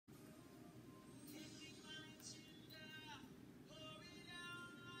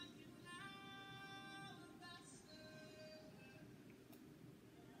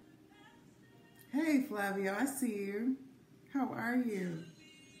Flavio, I see you. How are you?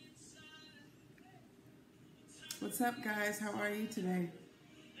 What's up, guys? How are you today?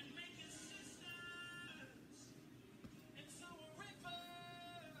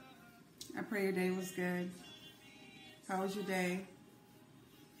 I pray your day was good. How was your day?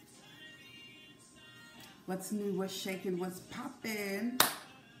 What's new? What's shaking? What's popping?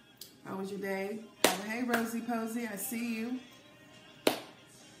 How was your day? Oh, hey, Rosie Posey, I see you.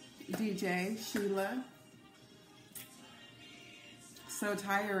 DJ, Sheila. So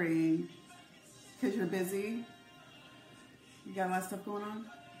tiring because you're busy. You got a lot of stuff going on?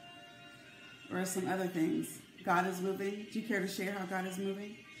 Or some other things? God is moving. Do you care to share how God is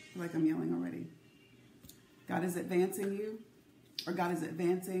moving? I feel like I'm yelling already. God is advancing you? Or God is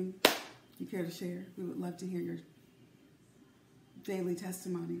advancing? Do you care to share? We would love to hear your daily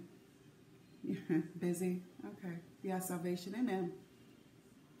testimony. Busy? Okay. Yeah, salvation. Amen.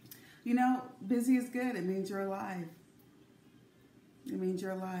 You know, busy is good. It means you're alive. It means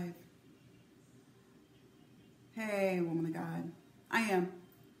you're alive. Hey, woman of God. I am.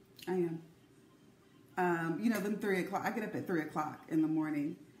 You know, then 3 o'clock. I get up at 3 o'clock in the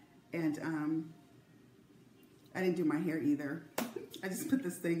morning, and I didn't do my hair either. I just put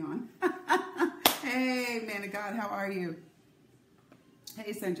this thing on. Hey, man of God, how are you?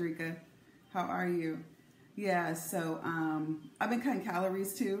 Hey, Sandrika, how are you? Yeah, so I've been cutting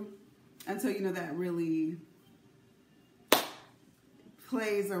calories too, and so you know that really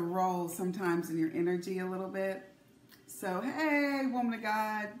plays a role sometimes in your energy a little bit. So hey, woman of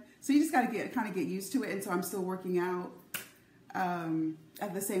God. So you just got to kind of get used to it. And so I'm still working out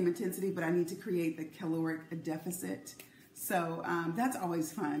at the same intensity, but I need to create the caloric deficit. So that's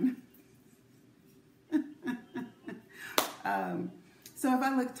always fun. So if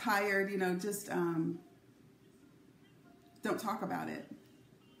I look tired, you know, just don't talk about it.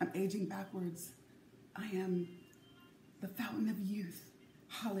 I'm aging backwards. I am the fountain of youth.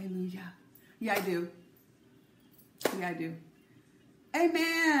 Hallelujah. Yeah, I do. Yeah, I do.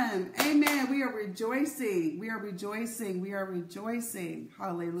 Amen. Amen. We are rejoicing. We are rejoicing. We are rejoicing.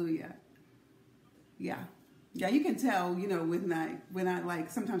 Hallelujah. Yeah. Yeah, you can tell, you know, when I like,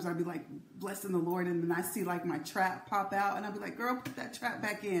 sometimes I'll be like blessing the Lord, and then I see like my trap pop out, and I'll be like, girl, put that trap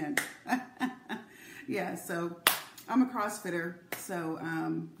back in. Yeah, so I'm a CrossFitter, so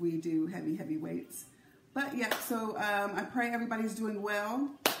we do heavy weights. But yeah, so I pray everybody's doing well.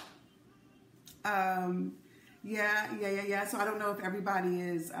 Yeah. So I don't know if everybody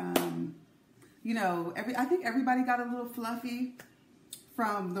is, you know, I think everybody got a little fluffy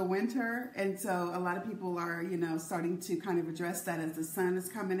from the winter. And so a lot of people are, you know, starting to kind of address that as the sun is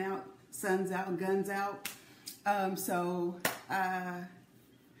coming out, sun's out, guns out.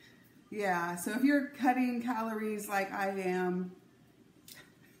 Yeah. So if you're cutting calories like I am,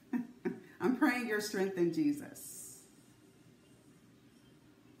 I'm praying your strength in Jesus.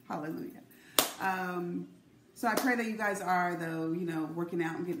 Hallelujah. So I pray that you guys are, though, you know, working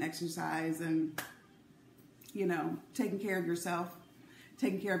out and getting exercise and, you know, taking care of yourself,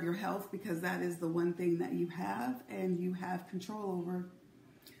 taking care of your health, because that is the one thing that you have and you have control over.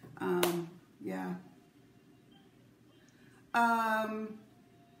 Yeah.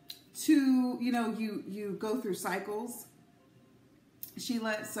 You know, you go through cycles,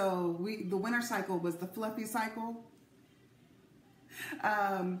 Sheila. So the winter cycle was the fluffy cycle.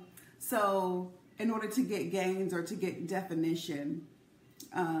 So in order to get gains or to get definition,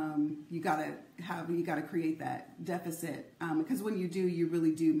 you gotta create that deficit, because when you do, you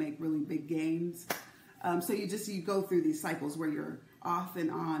really do make really big gains. So you go through these cycles where you're off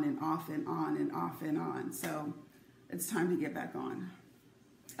and on and off and on and off and on. So it's time to get back on.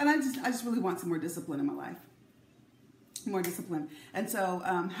 And I just really want some more discipline in my life. More discipline. And so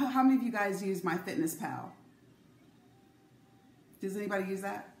how many of you guys use MyFitnessPal? Does anybody use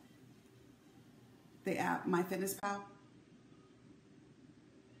that? The app, MyFitnessPal?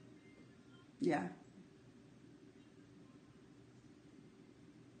 Yeah.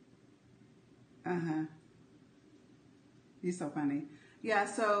 Uh-huh. You're so funny. Yeah,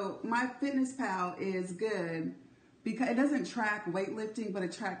 so MyFitnessPal is good because it doesn't track weightlifting, but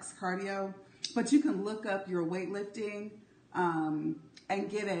it tracks cardio. But you can look up your weightlifting and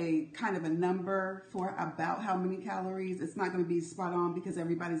get a kind of a number for about how many calories. It's not going to be spot on because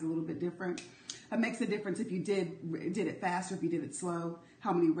everybody's a little bit different. It makes a difference if you did it fast or if you did it slow,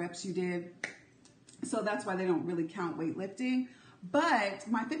 how many reps you did. So that's why they don't really count weightlifting. But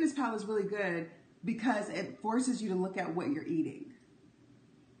MyFitnessPal is really good because it forces you to look at what you're eating.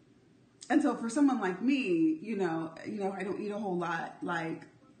 And so for someone like me, you know, I don't eat a whole lot like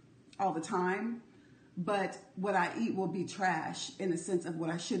all the time, but what I eat will be trash in the sense of what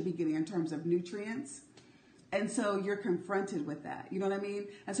I should be getting in terms of nutrients. And so you're confronted with that. You know what I mean?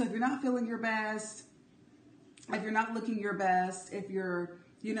 And so if you're not feeling your best, if you're not looking your best, if you're,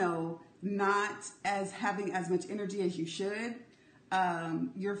 not as having as much energy as you should,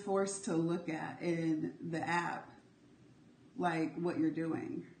 you're forced to look at in the app, like what you're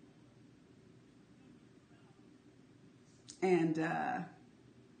doing. And,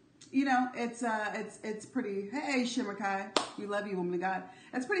 it's pretty, hey, Shimmerkai, we love you, woman of God.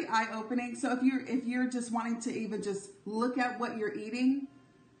 It's pretty eye-opening. So if you're just wanting to even just look at what you're eating,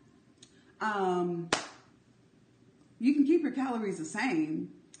 you can keep your calories the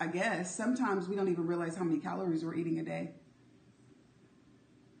same, I guess. Sometimes we don't even realize how many calories we're eating a day,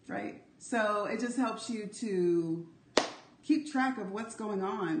 right? So it just helps you to keep track of what's going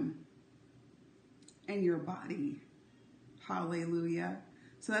on in your body. Hallelujah.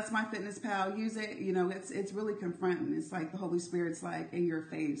 So that's my Fitness Pal. Use it. It's really confronting. It's like the Holy Spirit's like in your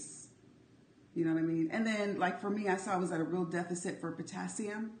face. You know what I mean? And then like for me, I saw I was at a real deficit for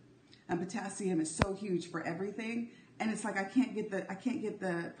potassium. And potassium is so huge for everything. And it's like I can't get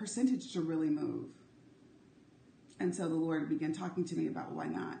the percentage to really move. And so the Lord began talking to me about why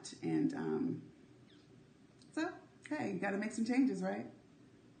not. And so, hey, you got to make some changes, right?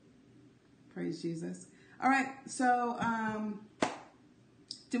 Praise Jesus. All right, so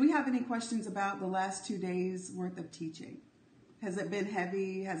do we have any questions about the last 2 days worth of teaching? Has it been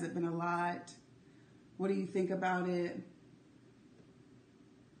heavy? Has it been a lot? What do you think about it?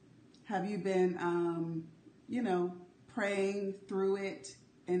 Have you been, praying through it,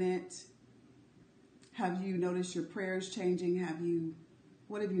 in it? Have you noticed your prayers changing?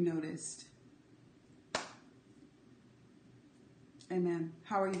 What have you noticed? Amen.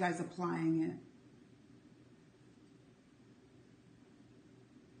 How are you guys applying it?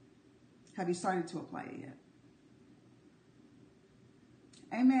 Have you started to apply it yet?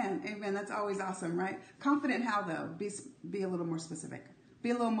 Amen. Amen. That's always awesome, right? Confident how, though? Be a little more specific.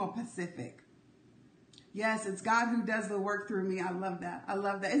 Be a little more Pacific. Yes, it's God who does the work through me. I love that. I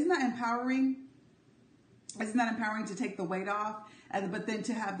love that. Isn't that empowering? Isn't that empowering to take the weight off? But then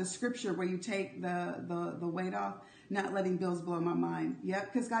to have the scripture where you take the weight off, not letting bills blow my mind.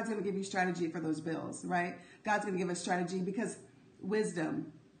 Yep, because God's going to give you strategy for those bills, right? God's going to give us strategy because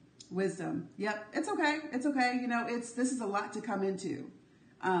wisdom. Yep, it's okay. It's okay. This is a lot to come into.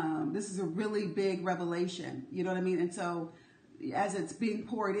 This is a really big revelation. You know what I mean? And so as it's being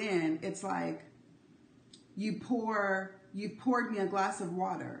poured in, it's like you poured me a glass of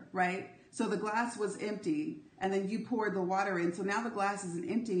water, right? So the glass was empty and then you poured the water in. So now the glass isn't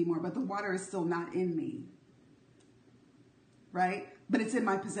empty anymore, but the water is still not in me, right? But it's in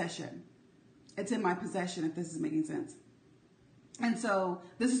my possession. It's in my possession, if this is making sense. And so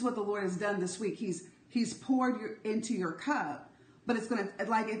this is what the Lord has done this week. He's poured into your cup, but it's going to,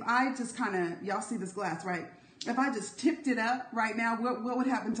 like if I just kind of, y'all see this glass, right? If I just tipped it up right now, what would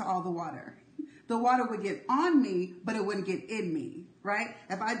happen to all the water? The water would get on me, but it wouldn't get in me, right?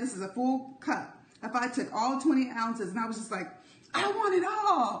 This is a full cup. If I took all 20 ounces and I was just like, I want it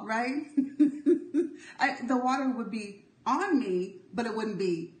all, right? The water would be on me, but it wouldn't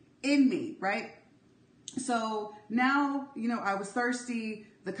be in me, right? So now, I was thirsty.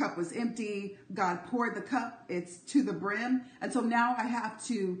 The cup was empty. God poured the cup. It's to the brim. And so now I have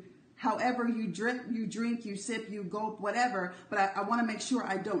to, however you drink, you sip, you gulp, whatever. But I want to make sure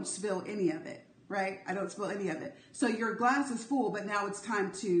I don't spill any of it, right? I don't spill any of it. So your glass is full, but now it's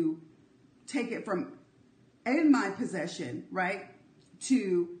time to take it from in my possession, right,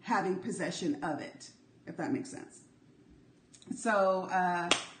 to having possession of it, if that makes sense. So,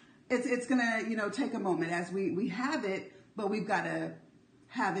 it's going to, take a moment as we have it, but we've got to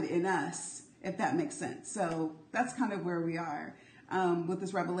have it in us, if that makes sense. So that's kind of where we are with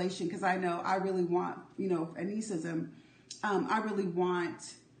this revelation, because I know I really want, Anniceism, I really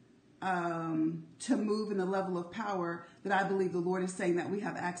want to move in the level of power that I believe the Lord is saying that we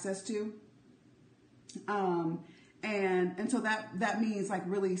have access to. And so that means like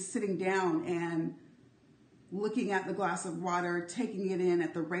really sitting down and looking at the glass of water, taking it in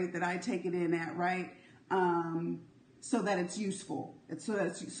at the rate that I take it in at, right? So that it's useful. So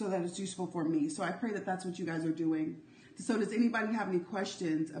that it's useful for me. So I pray that that's what you guys are doing. So does anybody have any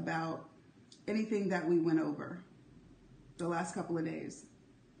questions about anything that we went over the last couple of days?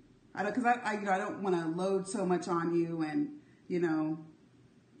 I don't want to load so much on you, and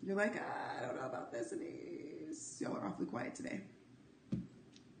you're like, I don't know about this, Annice. Y'all are awfully quiet today.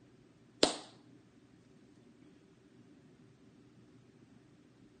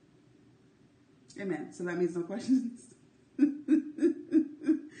 Amen. So that means no questions.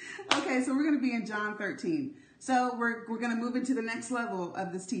 Okay. Okay, so we're going to be in John 13. So we're going to move into the next level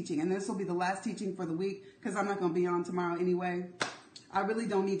of this teaching. And this will be the last teaching for the week because I'm not going to be on tomorrow anyway. I really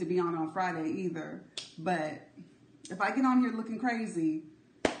don't need to be on Friday either. But if I get on here looking crazy,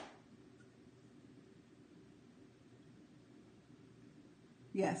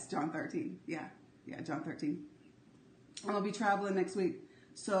 yes, John 13. Yeah, John 13. I'm going to be traveling next week.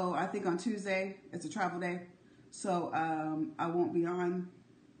 So I think on Tuesday, it's a travel day. So I won't be on.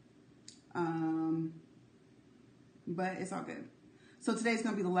 But it's all good. So today's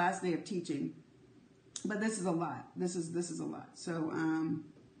going to be the last day of teaching. But this is a lot. This is a lot. So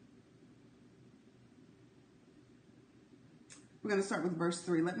we're going to start with verse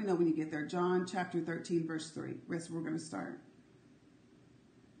 3. Let me know when you get there. John chapter 13, verse 3. That's where we're going to start.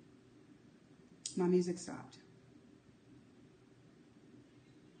 My music stopped.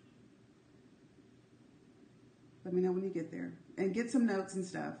 Let me know when you get there. And get some notes and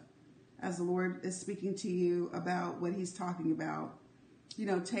stuff as the Lord is speaking to you about what he's talking about. You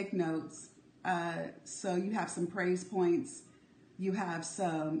know, take notes. So you have some praise points. You have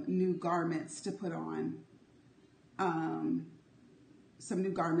some new garments to put on.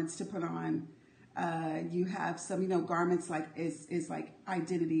 You have some, garments like is like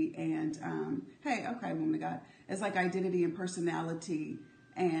identity and, hey, okay, woman of God. It's like identity and personality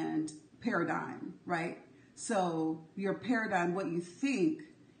and paradigm, right? So your paradigm, what you think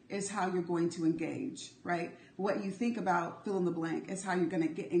is how you're going to engage, right? What you think about fill in the blank is how you're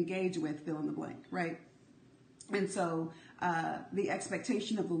going to engage with fill in the blank, right? And so the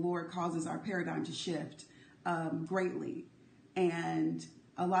expectation of the Lord causes our paradigm to shift greatly. And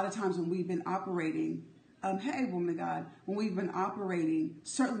a lot of times when we've been operating, hey, woman of God, when we've been operating,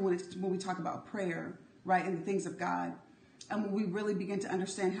 certainly when we talk about prayer, right, and the things of God, and when we really begin to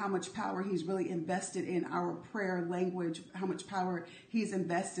understand how much power he's really invested in our prayer language, how much power he's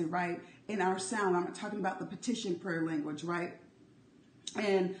invested, right, in our sound. I'm not talking about the petition prayer language, right?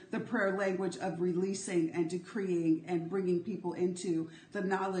 And the prayer language of releasing and decreeing and bringing people into the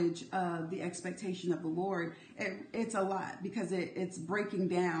knowledge of the expectation of the Lord. It's a lot because it's breaking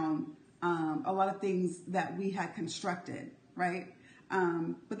down a lot of things that we had constructed, right?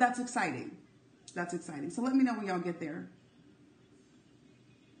 But that's exciting. That's exciting. So let me know when y'all get there.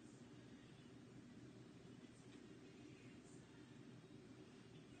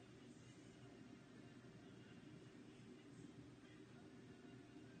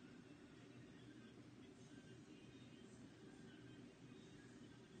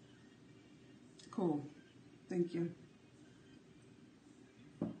 Cool. Thank you.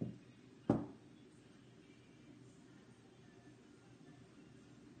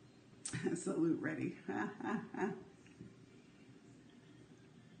 Salute ready.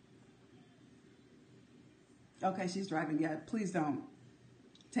 Okay, she's driving. Yeah, please don't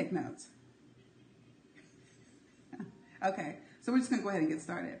take notes. Okay, so we're just going to go ahead and get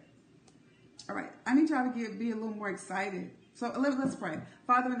started. All right, I need y'all to be a little more excited. So let's pray.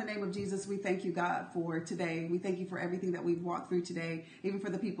 Father, in the name of Jesus, we thank you, God, for today. We thank you for everything that we've walked through today, even for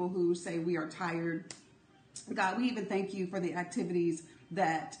the people who say we are tired. God, we even thank you for the activities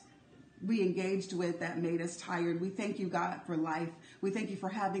that we engaged with that made us tired. We thank you, God, for life. We thank you for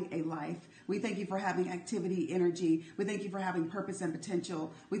having a life. We thank you for having activity, energy. We thank you for having purpose and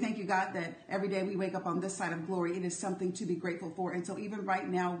potential. We thank you, God, that every day we wake up on this side of glory, it is something to be grateful for. And so even right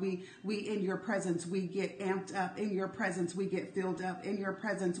now, we in your presence, we get amped up. In your presence, we get filled up. In your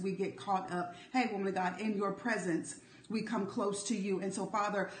presence, we get caught up. Hey, woman of God, in your presence, we come close to you. And so,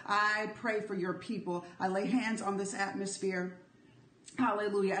 Father, I pray for your people. I lay hands on this atmosphere.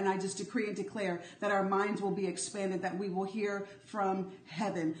 Hallelujah. And I just decree and declare that our minds will be expanded, that we will hear from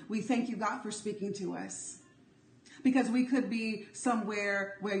heaven. We thank you, God, for speaking to us. Because we could be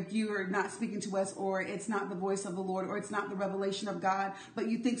somewhere where you're not speaking to us, or it's not the voice of the Lord, or it's not the revelation of God, but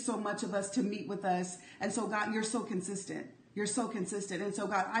you think so much of us to meet with us. And so, God, you're so consistent. You're so consistent. And so,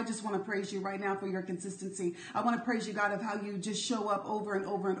 God, I just want to praise you right now for your consistency. I want to praise you, God, of how you just show up over and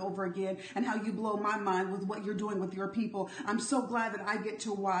over and over again, and how you blow my mind with what you're doing with your people. I'm so glad that I get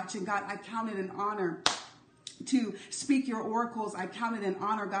to watch. And God, I count it an honor to speak your oracles. I count it an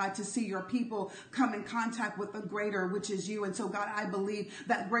honor, God, to see your people come in contact with the greater, which is you. And so, God, I believe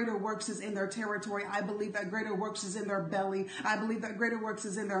that greater works is in their territory. I believe that greater works is in their belly. I believe that greater works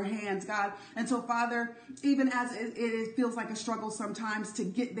is in their hands, God. And so, Father, even as it feels like a struggle sometimes to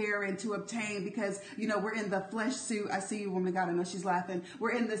get there and to obtain, because, we're in the flesh suit. I see you, woman of God. I know she's laughing.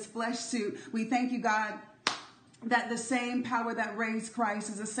 We're in this flesh suit. We thank you, God, that the same power that raised Christ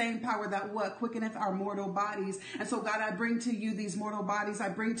is the same power that what quickeneth our mortal bodies. And so, God, I bring to you these mortal bodies. I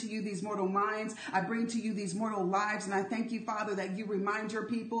bring to you these mortal minds. I bring to you these mortal lives. And I thank you, Father, that you remind your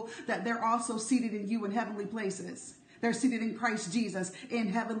people that they're also seated in you in heavenly places. They're seated in Christ Jesus in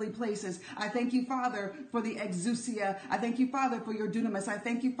heavenly places. I thank you, Father, for the exousia. I thank you, Father, for your dunamis. I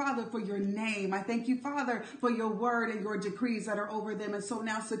thank you, Father, for your name. I thank you, Father, for your word and your decrees that are over them. And so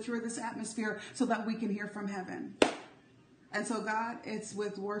now secure this atmosphere so that we can hear from heaven. And so, God, it's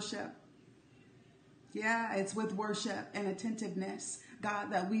with worship. Yeah, it's with worship and attentiveness,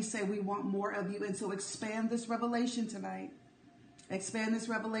 God, that we say we want more of you. And so expand this revelation tonight. Expand this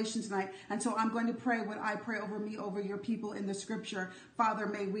revelation tonight. And so I'm going to pray what I pray over me, over your people in the scripture. Father,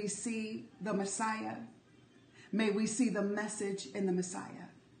 may we see the Messiah. May we see the message in the Messiah.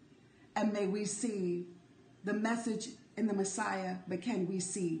 And may we see the message in the Messiah, but can we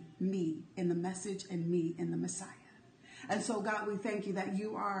see me in the message and me in the Messiah? And so, God, we thank you that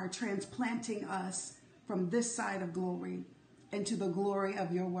you are transplanting us from this side of glory into the glory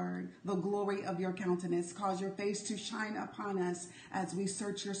of your word, the glory of your countenance. Cause your face to shine upon us as we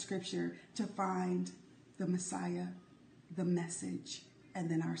search your scripture to find the Messiah, the message, and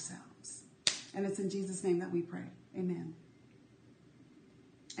then ourselves. And it's in Jesus' name that we pray. Amen.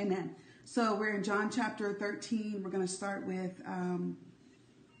 Amen. So we're in John chapter 13. We're going to start with,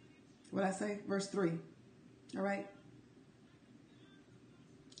 verse 3. All right.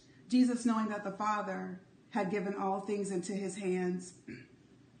 Jesus, knowing that the Father had given all things into his hands,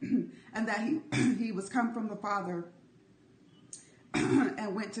 and that he was come from the Father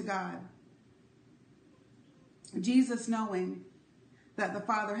and went to God. Jesus, knowing that the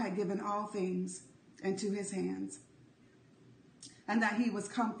Father had given all things into his hands, and that he was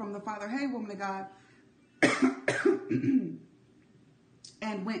come from the Father, hey, woman of God,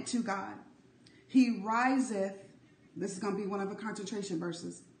 and went to God. He riseth, this is going to be one of the concentration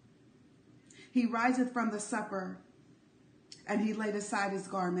verses. He riseth from the supper, and he laid aside his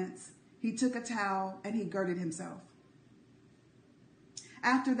garments. He took a towel, and he girded himself.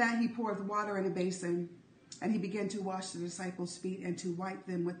 After that, he poureth water in a basin, and he began to wash the disciples' feet and to wipe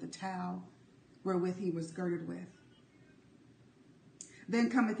them with the towel wherewith he was girded with. Then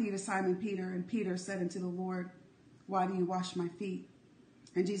cometh he to Simon Peter, and Peter said unto the Lord, why do you wash my feet?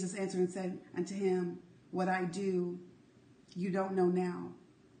 And Jesus answered and said unto him, what I do, you don't know now,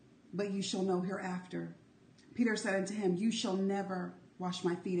 but you shall know hereafter. Peter said unto him, you shall never wash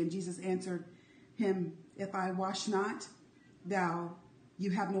my feet. And Jesus answered him, if I wash not,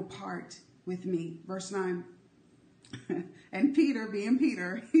 you have no part with me. Verse 9. And Peter, being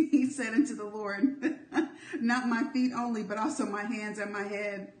Peter, he said unto the Lord, not my feet only, but also my hands and my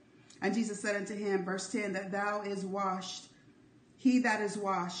head. And Jesus said unto him, verse 10, that thou is washed. He that is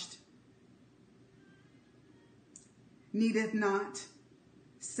washed needeth not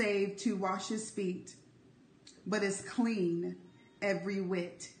save to wash his feet, but is clean every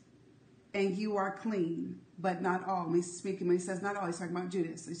whit. And you are clean, but not all. When he says not all, he's talking about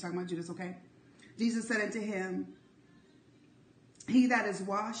Judas. He's talking about Judas, okay? Jesus said unto him, he that is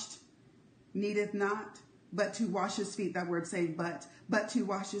washed needeth not but to wash his feet. That word say but to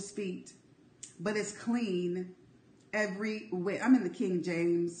wash his feet, but is clean every whit. I'm in the King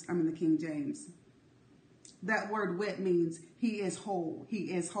James. That word whit means he is whole.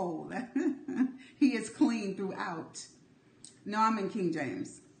 He is whole. He is clean throughout. No, I'm in King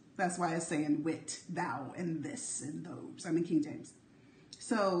James. That's why it's saying wit, thou, and this, and those. I'm in King James.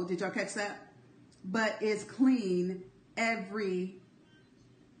 So, did y'all catch that? But is clean every,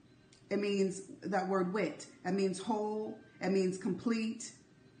 it means that word wit. It means whole. It means complete.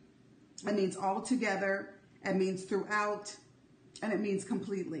 It means all together. It means throughout. And it means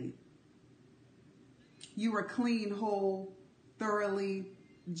completely. You are clean, whole, thoroughly,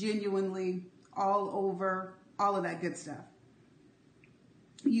 genuinely, all over, all of that good stuff.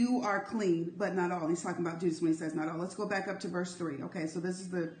 You are clean, but not all. He's talking about Judas when he says not all. Let's go back up to verse 3. Okay, so this is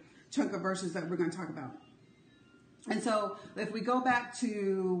the chunk of verses that we're going to talk about. And so if we go back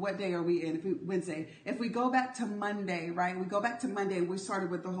to, what day are we in? Wednesday. If we go back to Monday, right? We go back to Monday and we started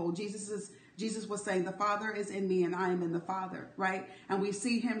with the whole Jesus was saying, the Father is in me and I am in the Father, right? And we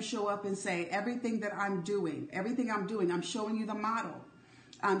see him show up and say, everything that I'm doing, I'm showing you the model.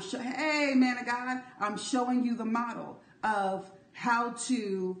 Hey, man of God, I'm showing you the model of how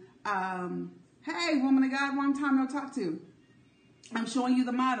to, hey, woman of God, long time no talk to. I'm showing you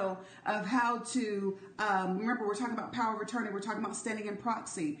the model of how to, remember, we're talking about power of attorney. We're talking about standing in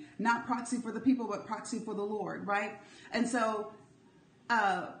proxy, not proxy for the people, but proxy for the Lord, right? And so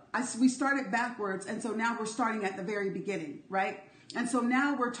we started backwards. And so now we're starting at the very beginning, right? And so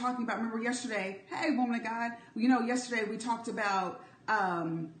now we're talking about, remember yesterday, hey, woman of God, yesterday we talked about,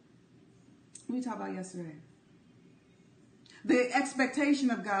 what did we talk about yesterday? The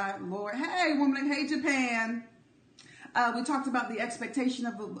expectation of God, Lord. Hey, woman, hey, Japan. We talked about the expectation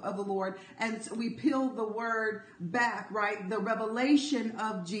of the Lord, and we peeled the word back, right? The revelation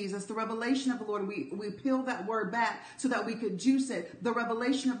of Jesus, the revelation of the Lord. We peeled that word back so that we could juice it. The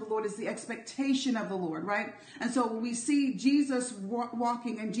revelation of the Lord is the expectation of the Lord, right? And so when we see Jesus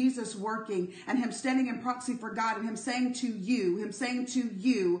walking and Jesus working and him standing in proxy for God and him saying to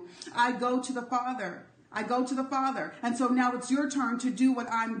you, I go to the Father. I go to the Father. And so now it's your turn to do what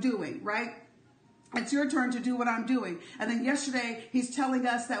I'm doing, right? It's your turn to do what I'm doing. And then yesterday, he's telling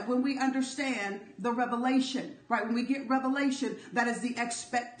us that when we understand the revelation, right? When we get revelation, that is the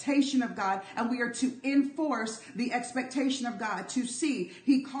expectation of God. And we are to enforce the expectation of God, to see.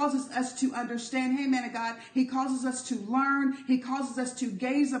 He causes us to understand. Hey, man of God. He causes us to learn. He causes us to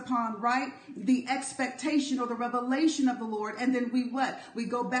gaze upon, right? The expectation or the revelation of the Lord. And then we what? We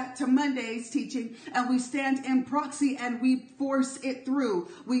go back to Monday's teaching and we stand in proxy and we force it through.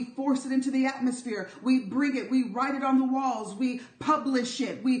 We force it into the atmosphere. We bring it, we write it on the walls, we publish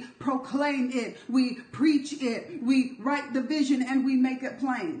it, we proclaim it, we preach it, we write the vision and we make it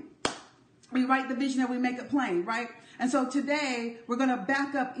plain. We write the vision and we make it plain, right? And so today we're going to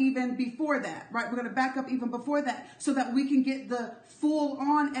back up even before that, right? We're going to back up even before that so that we can get the full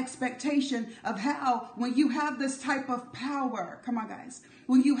on expectation of how when you have this type of power, come on guys,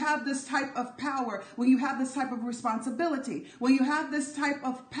 when you have this type of power, when you have this type of responsibility, when you have this type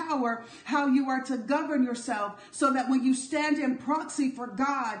of power, how you are to govern yourself so that when you stand in proxy for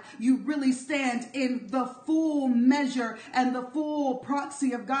God, you really stand in the full measure and the full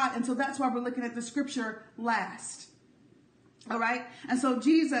proxy of God. And so that's why we're looking at the scripture last. All right. And so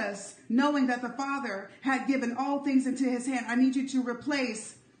Jesus, knowing that the Father had given all things into his hand, I need you to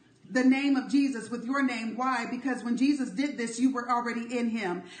replace the name of Jesus with your name. Why? Because when Jesus did this, you were already in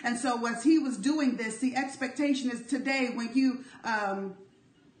him. And so as he was doing this, the expectation is today when you, sorry,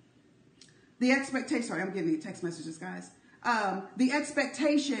 I'm getting text messages, guys. The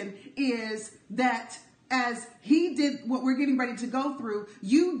expectation is that as he did what we're getting ready to go through,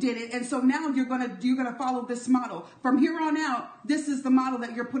 you did it. And so now you're going to follow this model. From here on out, this is the model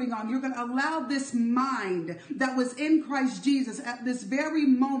that you're putting on. You're going to allow this mind that was in Christ Jesus at this very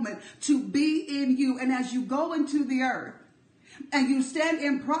moment to be in you. And as you go into the earth and you stand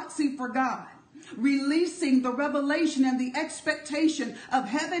in proxy for God, releasing the revelation and the expectation of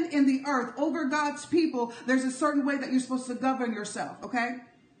heaven in the earth over God's people, there's a certain way that you're supposed to govern yourself. Okay.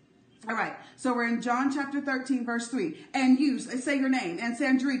 All right, so we're in John chapter 13, verse 3. And you, say your name, and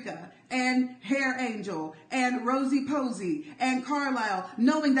Sandrika, and Hair Angel, and Rosie Posey, and Carlisle,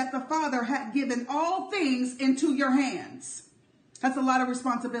 knowing that the Father had given all things into your hands. That's a lot of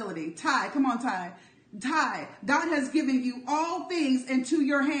responsibility. Ty, come on, Ty. Ty, God has given you all things into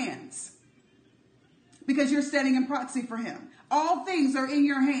your hands because you're standing in proxy for him. All things are in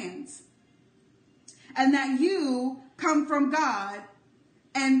your hands. And that you come from God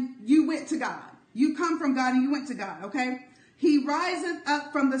and you went to God. You come from God and you went to God, okay? He riseth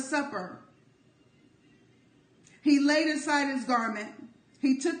up from the supper. He laid aside his garment.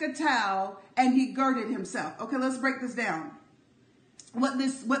 He took a towel and he girded himself. Okay, let's break this down. What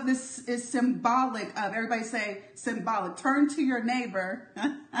this is symbolic of. Everybody say symbolic. Turn to your neighbor.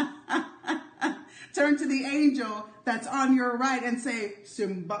 Turn to the angel that's on your right and say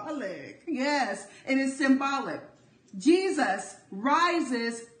symbolic. Yes, it is symbolic. Jesus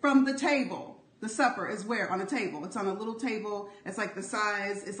rises from the table. The supper is where? On a table. It's on a little table. It's like the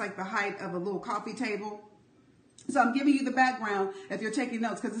size, it's like the height of a little coffee table. So I'm giving you the background if you're taking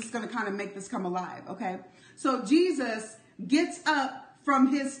notes because this is going to kind of make this come alive, okay? So Jesus gets up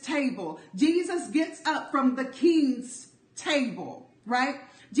from his table. Jesus gets up from the king's table, right?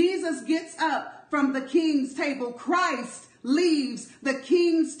 Jesus gets up from the king's table. Christ leaves the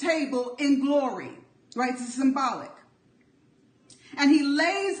king's table in glory, right? It's symbolic. And he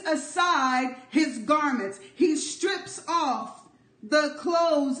lays aside his garments. He strips off the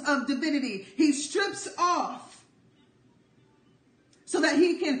clothes of divinity. He strips off so that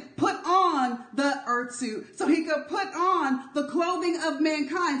he can put on the earth suit. So he could put on the clothing of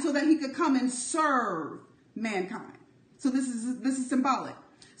mankind so that he could come and serve mankind. So this is symbolic.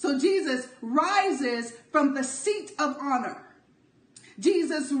 So Jesus rises from the seat of honor.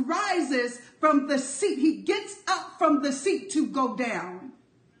 Jesus rises from the seat. He gets up from the seat to go down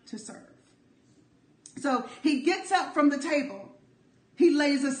to serve. So he gets up from the table. He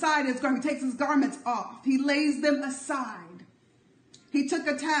lays aside his garment. He takes his garments off. He lays them aside. He took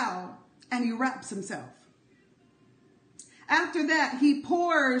a towel and he wraps himself. After that, he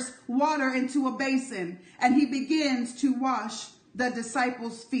pours water into a basin and he begins to wash the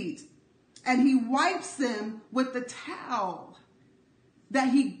disciples' feet. And he wipes them with the towel that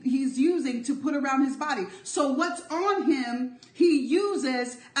he's using to put around his body. So what's on him, he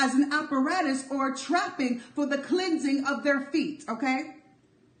uses as an apparatus or a trapping for the cleansing of their feet, okay?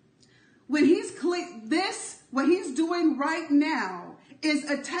 When what he's doing right now is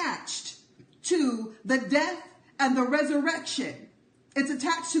attached to the death and the resurrection. It's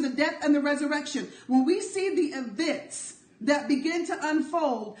attached to the death and the resurrection. When we see the events that begin to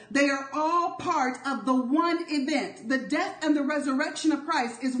unfold, they are all part of the one event. The death and the resurrection of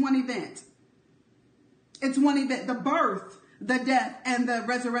Christ is one event. It's one event. The birth, the death, and the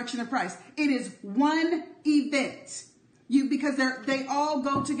resurrection of Christ. It is one event. Because they all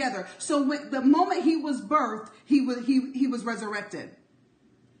go together. So the moment he was birthed, he was resurrected.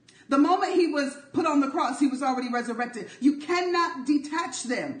 The moment he was put on the cross, he was already resurrected. You cannot detach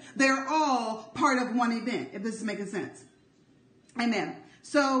them. They're all part of one event, if this is making sense. Amen.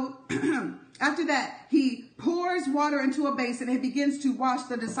 So after that, he pours water into a basin and he begins to wash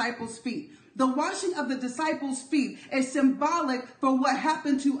the disciples' feet. The washing of the disciples' feet is symbolic for what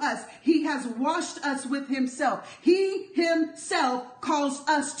happened to us. He has washed us with himself. He himself calls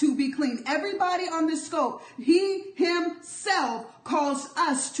us to be clean. Everybody on this scope, he himself calls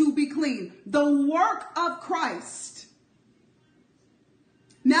us to be clean. The work of Christ.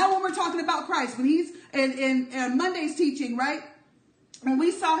 Now when we're talking about Christ, when he's in Monday's teaching, right? When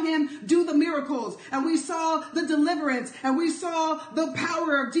we saw him do the miracles and we saw the deliverance and we saw the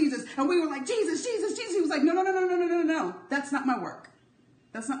power of Jesus and we were like, Jesus, Jesus, Jesus. He was like, no. That's not my work.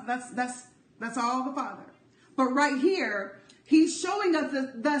 That's all the Father. But right here, he's showing us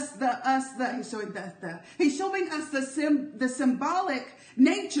he's showing us the symbolic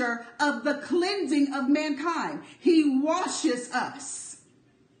nature of the cleansing of mankind. He washes us.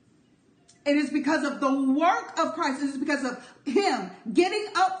 It is because of the work of Christ. It is because of him getting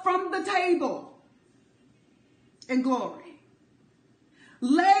up from the table in glory,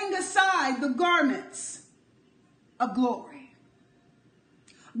 laying aside the garments of glory,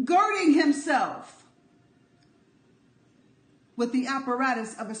 girding himself with the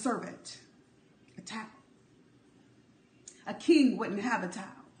apparatus of a servant, a towel. A king wouldn't have a towel.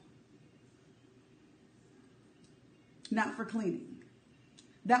 Not for cleaning.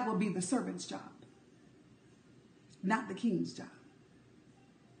 That will be the servant's job, not the king's job.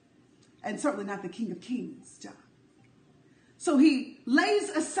 And certainly not the King of Kings' job. So he lays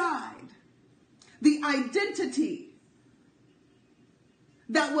aside the identity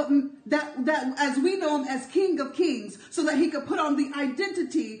that as we know him as King of Kings, so that he could put on the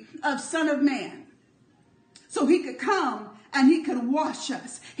identity of Son of Man. So he could come and he could wash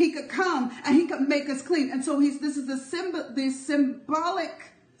us. He could come and he could make us clean. And so this is the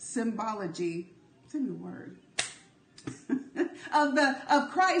symbology, send me a word,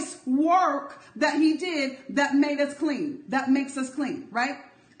 of Christ's work that he did that made us clean, that makes us clean, right?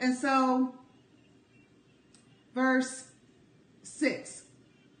 And so, verse 6.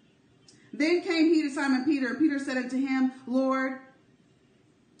 Then came he to Simon Peter, and Peter said unto him, Lord,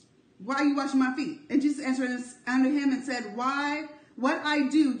 why are you washing my feet? And Jesus answered unto him and said, what I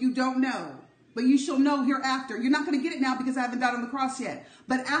do you don't know, but you shall know hereafter. You're not going to get it now because I haven't died on the cross yet.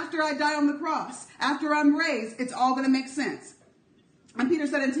 But after I die on the cross, after I'm raised, it's all going to make sense. And Peter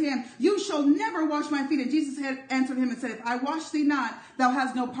said unto him, you shall never wash my feet. And Jesus had answered him and said, if I wash thee not, thou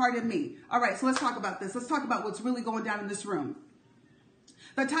hast no part in me. All right, so let's talk about this. Let's talk about what's really going down in this room.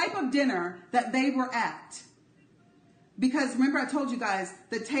 The type of dinner that they were at. Because remember I told you guys,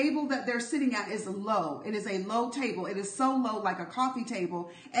 the table that they're sitting at is low. It is a low table. It is so low, like a coffee table.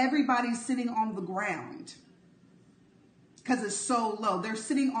 Everybody's sitting on the ground. Because it's so low. They're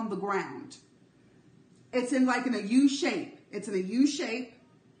sitting on the ground. It's in a U shape. It's in a U shape.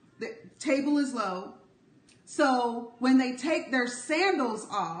 The table is low. So when they take their sandals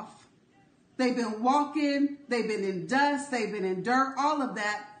off, they've been walking, they've been in dust, they've been in dirt, all of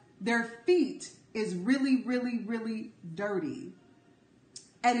that. Their feet is really, really, really dirty.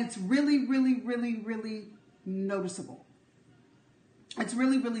 And it's really, really, really, really noticeable. It's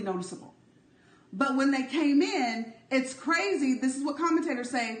really, really noticeable. But when they came in, it's crazy. This is what commentators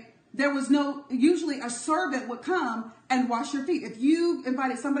say. There was usually a servant would come and wash your feet. If you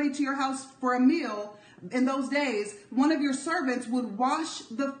invited somebody to your house for a meal in those days, one of your servants would wash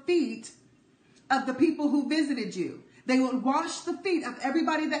the feet of the people who visited you. They would wash the feet of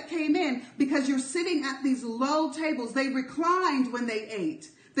everybody that came in because you're sitting at these low tables. They reclined when they ate.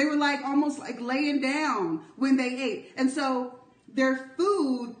 They were almost like laying down when they ate. And so their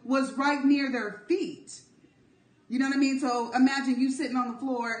food was right near their feet. You know what I mean? So imagine you sitting on the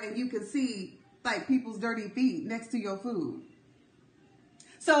floor and you can see like people's dirty feet next to your food.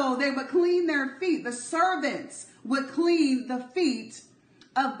 So they would clean their feet. The servants would clean the feet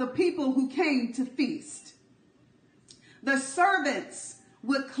of the people who came to feast. The servants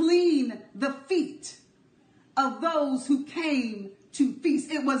would clean the feet of those who came to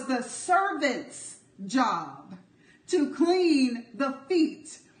feast. It was the servants' job to clean the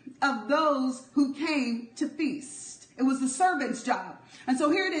feet of those who came to feast. It was the servants' job. And so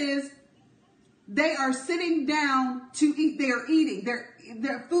here it is. They are sitting down to eat. They are eating.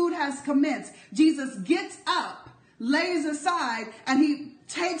 Their food has commenced. Jesus gets up, lays aside, and he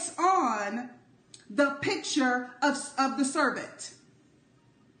takes on the picture of the servant.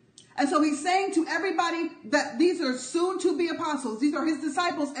 And so he's saying to everybody that these are soon to be apostles. These are his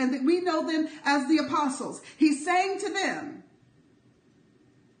disciples, and that we know them as the apostles. He's saying to them,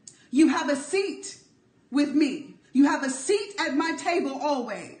 you have a seat with me. You have a seat at my table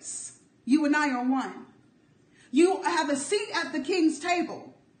always. You and I are one. You have a seat at the king's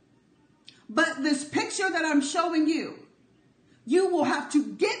table. But this picture that I'm showing you, you will have to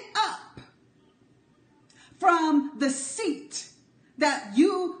get up from the seat that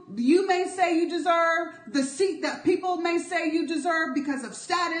you may say you deserve, the seat that people may say you deserve because of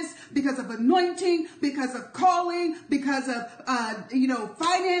status, because of anointing, because of calling, because of,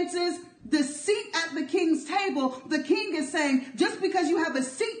 finances. The seat at the king's table, the king is saying, just because you have a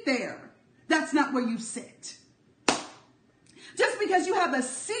seat there, that's not where you sit. Just because you have a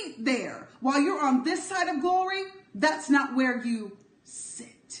seat there while you're on this side of glory, that's not where you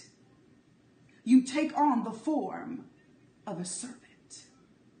sit. You take on the form of a servant.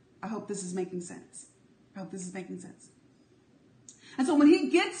 I hope this is making sense. And so when he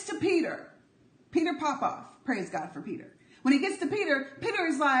gets to Peter Popoff, praise God for Peter. When he gets to Peter, Peter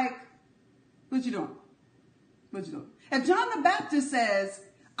is like, what you doing? If John the Baptist says,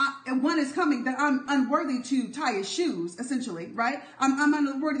 one is coming that I'm unworthy to tie his shoes, essentially, right? I'm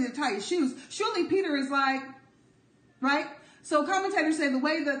unworthy to tie his shoes. Surely Peter is like, right? So commentators say the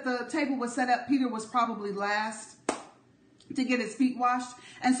way that the table was set up, Peter was probably last to get his feet washed.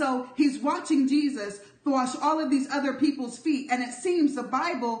 And so he's watching Jesus wash all of these other people's feet. And it seems the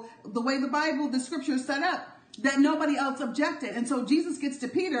way the scripture is set up, that nobody else objected. And so Jesus gets to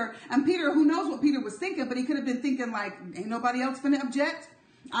Peter, and Peter, who knows what Peter was thinking, but he could have been thinking like, ain't nobody else finna object.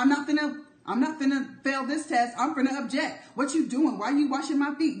 I'm not finna fail this test. I'm finna object. What you doing? Why are you washing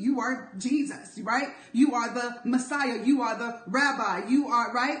my feet? You are Jesus, right? You are the Messiah. You are the Rabbi. You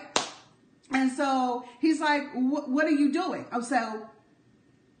are, right? And so he's like, what are you doing? Oh, so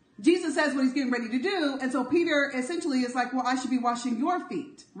Jesus says what he's getting ready to do. And so Peter essentially is like, well, I should be washing your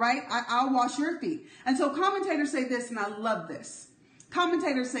feet, right? I'll wash your feet. And so commentators say this, and I love this.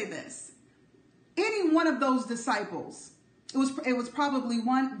 Commentators say this. Any one of those disciples, it was probably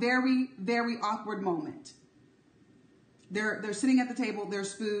one very, very awkward moment. They're sitting at the table.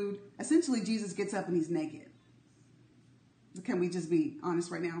 There's food. Essentially, Jesus gets up and he's naked. Can we just be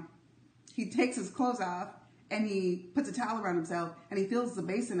honest right now? He takes his clothes off and he puts a towel around himself and he fills the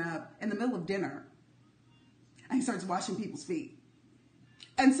basin up in the middle of dinner. And he starts washing people's feet.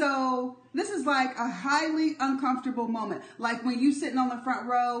 And so this is like a highly uncomfortable moment. Like when you sitting on the front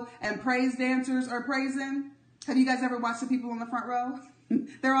row and praise dancers are praising. Have you guys ever watched the people on the front row?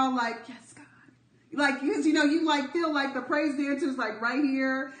 They're all like, yes, God. Like, you like feel like the praise dancers like right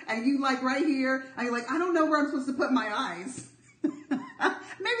here and you like right here. And you're like, I don't know where I'm supposed to put my eyes.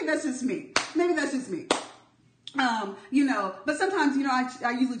 Maybe that's just me. But sometimes,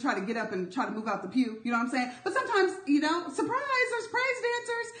 I usually try to get up and try to move out the pew, you know what I'm saying? But sometimes, surprise, there's praise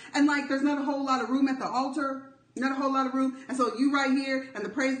dancers and like, there's not a whole lot of room at the altar, not a whole lot of room. And so you right here and the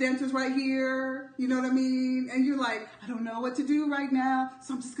praise dancers right here, you know what I mean? And you're like, I don't know what to do right now.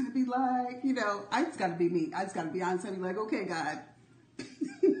 So I'm just going to be like, I just got to be me. I just got to be honest and be like, okay, God.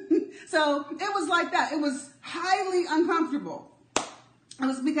 So it was like that. It was highly uncomfortable. It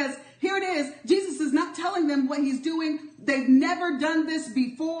was because here it is. Jesus is not telling them what he's doing. They've never done this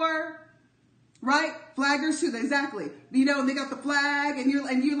before, right? Flaggers too, exactly. They got the flag and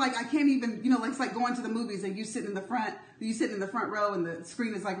you're like, I can't even, it's like going to the movies and you sit in the front row and the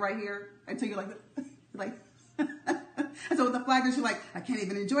screen is like right here until you're like, and so with the flaggers, you're like, I can't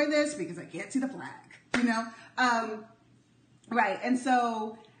even enjoy this because I can't see the flag, right. And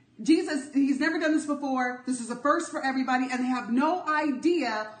so Jesus, he's never done this before. This is a first for everybody, and they have no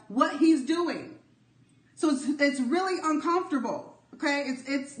idea what he's doing. So it's really uncomfortable. Okay,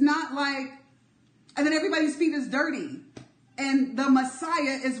 it's not like, and then everybody's feet is dirty, and the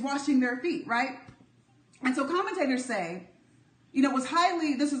Messiah is washing their feet, right? And so commentators say You know,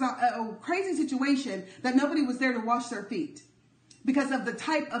 this was a crazy situation that nobody was there to wash their feet because of the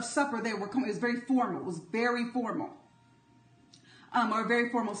type of supper they were coming. It was very formal. It was very formal. Or a very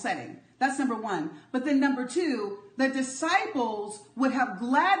formal setting. That's number one. But then number two, the disciples would have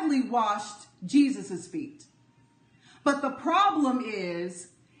gladly washed Jesus's feet. But the problem is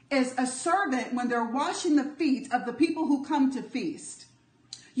a servant, when they're washing the feet of the people who come to feast,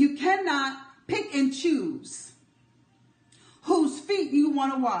 you cannot pick and choose whose feet you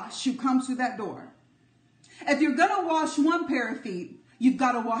want to wash who comes through that door. If you're going to wash one pair of feet, you've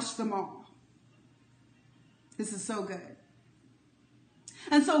got to wash them all. This is so good.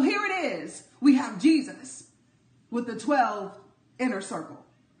 And so here it is. We have Jesus with the 12 inner circle.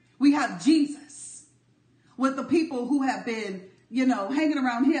 We have Jesus with the people who have been, hanging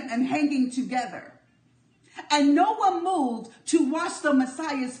around him and hanging together. And no one moved to wash the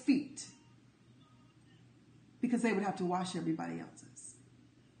Messiah's feet because they would have to wash everybody else's.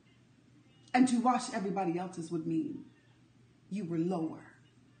 And to wash everybody else's would mean you were lower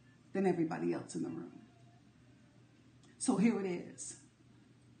than everybody else in the room. So here it is.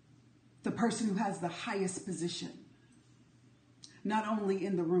 The person who has the highest position, not only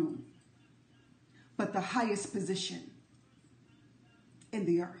in the room, but the highest position in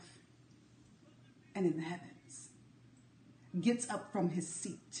the earth and in the heavens, gets up from his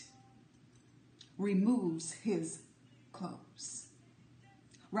seat, removes his clothes,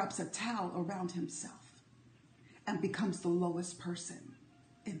 wraps a towel around himself, and becomes the lowest person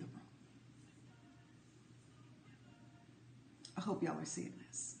in the room. I hope y'all are seeing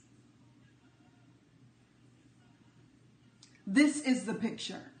this. This is the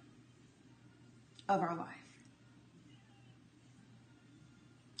picture of our life.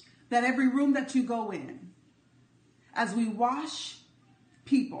 That every room that you go in, as we wash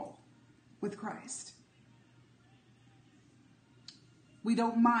people with Christ, we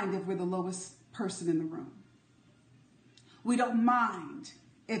don't mind if we're the lowest person in the room. We don't mind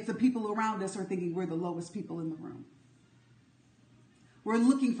if the people around us are thinking we're the lowest people in the room. We're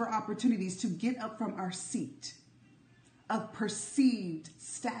looking for opportunities to get up from our seat of perceived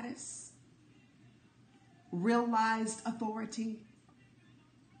status, realized authority,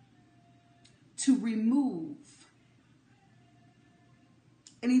 to remove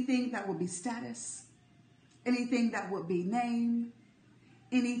anything that would be status, anything that would be name,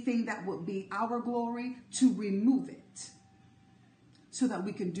 anything that would be our glory, to remove it so that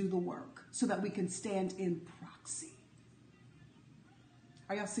we can do the work, so that we can stand in proxy.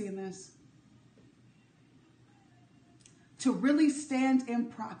 Are y'all seeing this? To really stand in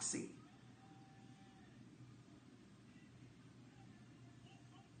proxy.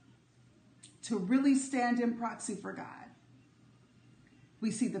 To really stand in proxy for God, we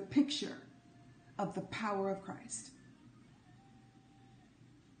see the picture of the power of Christ.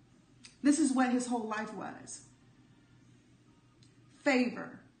 This is what his whole life was.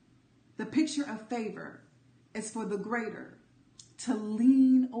 Favor. The picture of favor is for the greater to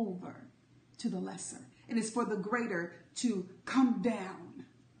lean over to the lesser. It is for the greater to come down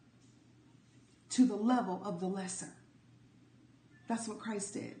to the level of the lesser. That's what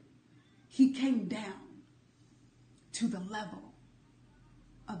Christ did. He came down to the level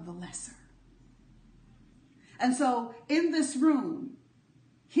of the lesser. And so in this room,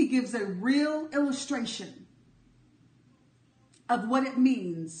 he gives a real illustration of what it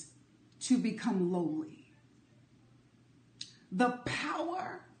means to become lowly. The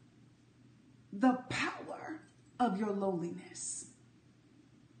power of your lowliness.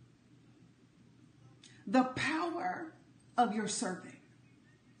 The power of your serving.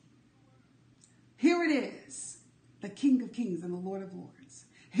 Here it is, the King of Kings and the Lord of Lords.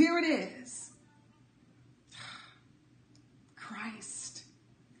 Here it is, Christ.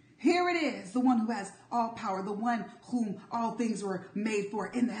 Here it is, the one who has all power, the one whom all things were made for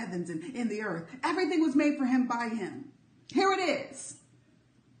in the heavens and in the earth. Everything was made for him by him. Here it is.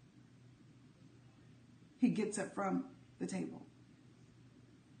 He gets up from the table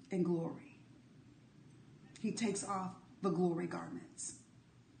in glory. He takes off the glory garments,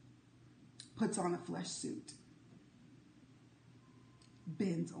 puts on a flesh suit,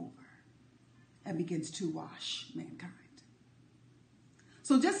 bends over, and begins to wash mankind.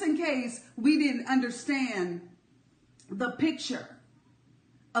 So just in case we didn't understand the picture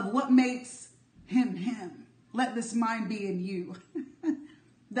of what makes him him, let this mind be in you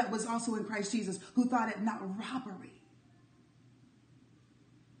that was also in Christ Jesus, who thought it not robbery.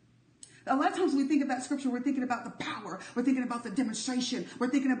 A lot of times when we think of that scripture, we're thinking about the power. We're thinking about the demonstration. We're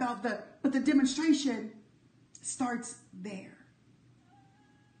thinking about but the demonstration starts there.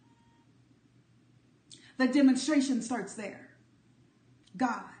 The demonstration starts there.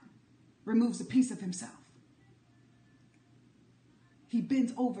 God removes a piece of himself. He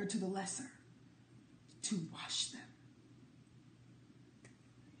bends over to the lesser to wash them.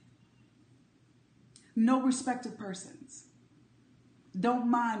 No respect of persons. Don't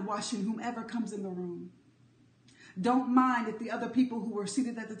mind washing whomever comes in the room. Don't mind if the other people who were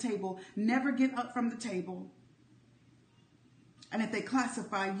seated at the table never get up from the table. And if they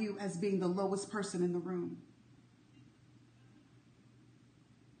classify you as being the lowest person in the room.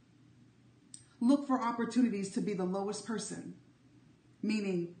 Look for opportunities to be the lowest person.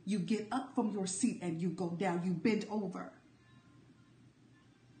 Meaning you get up from your seat and you go down. You bend over.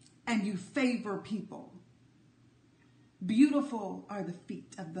 And you favor people. Beautiful are the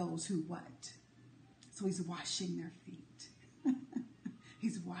feet of those who what? So he's washing their feet.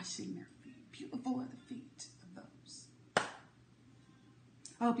 He's washing their feet. Beautiful are the feet of those.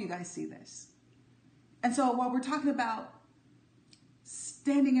 I hope you guys see this. And so while we're talking about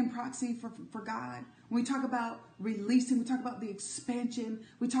standing in proxy for God, when we talk about releasing, we talk about the expansion,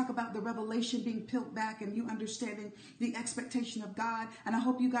 we talk about the revelation being peeled back and you understanding the expectation of God. And I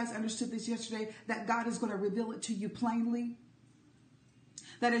hope you guys understood this yesterday, that God is going to reveal it to you plainly.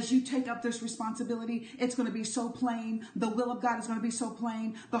 That as you take up this responsibility, it's going to be so plain. The will of God is going to be so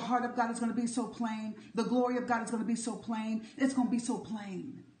plain. The heart of God is going to be so plain. The glory of God is going to be so plain. It's going to be so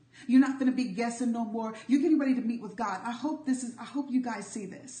plain. You're not going to be guessing no more. You're getting ready to meet with God. I hope you guys see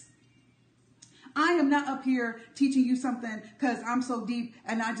this. I am not up here teaching you something because I'm so deep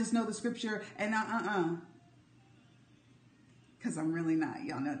and I just know the scripture and because I'm really not.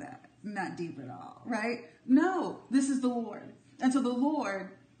 Y'all know that. Not deep at all, right? No, this is the Lord. And so the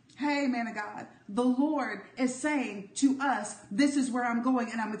Lord, hey, man of God, the Lord is saying to us, this is where I'm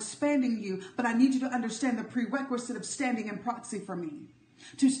going and I'm expanding you, but I need you to understand the prerequisite of standing in proxy for me.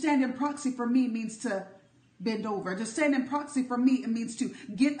 To stand in proxy for me means to bend over. To stand in proxy for me, it means to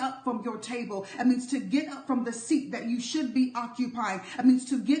get up from your table. It means to get up from the seat that you should be occupying. It means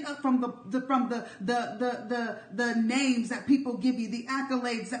to get up from the names that people give you, the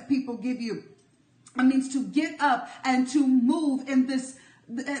accolades that people give you. It means to get up and to move in this.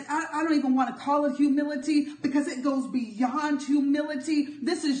 I don't even want to call it humility because it goes beyond humility.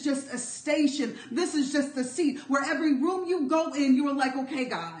 This is just a station. This is just a seat where every room you go in, you're like, okay,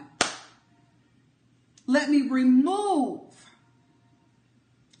 God, let me remove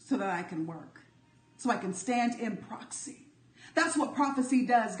so that I can work, so I can stand in proxy. That's what prophecy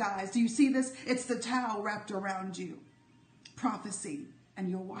does, guys. Do you see this? It's the towel wrapped around you. Prophecy, and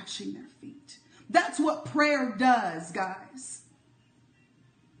you're washing their feet. That's what prayer does, guys.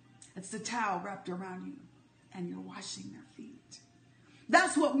 It's the towel wrapped around you, and you're washing their feet.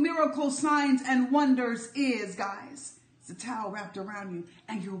 That's what miracle signs and wonders is, guys. It's a towel wrapped around you,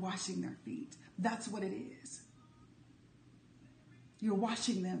 and you're washing their feet. That's what it is. You're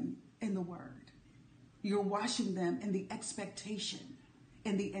washing them in the word. You're washing them in the expectation,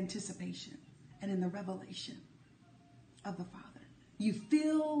 in the anticipation, and in the revelation of the Father. You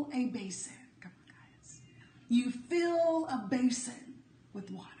fill a basin. Come on, guys. You fill a basin with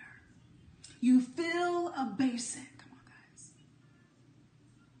water. You fill a basin. Come on, guys.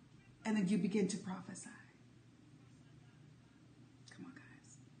 And then you begin to prophesy. Come on,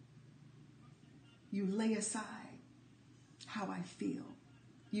 guys. You lay aside how I feel.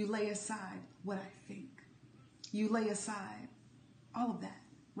 You lay aside what I think. You lay aside all of that,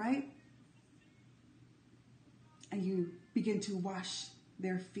 right? And you begin to wash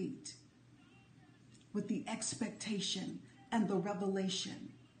their feet with the expectation and the revelation.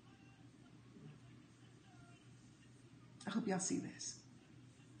 I hope y'all see this.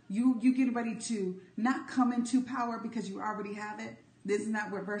 You get ready to not come into power because you already have it. Isn't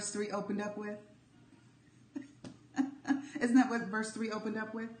that what verse 3 opened up with? Isn't that what verse 3 opened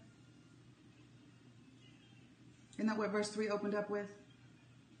up with? Isn't that what verse 3 opened up with?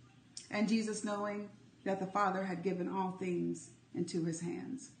 And Jesus, knowing that the Father had given all things into his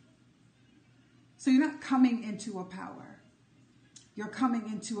hands. So you're not coming into a power. You're coming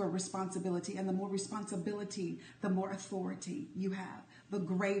into a responsibility. And the more responsibility, the more authority you have. The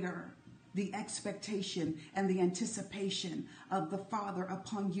greater the expectation and the anticipation of the Father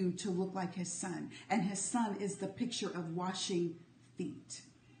upon you to look like his Son. And his Son is the picture of washing feet.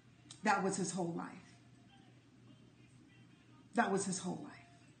 That was his whole life. That was his whole life.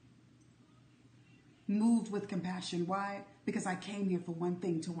 Moved with compassion. Why? Because I came here for one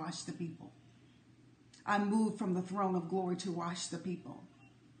thing, to wash the people. I moved from the throne of glory to wash the people.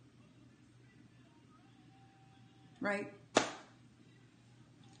 Right?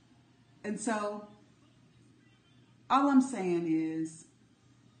 And so, all I'm saying is,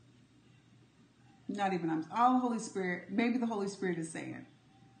 Not even I'm. All the Holy Spirit, maybe the Holy Spirit is saying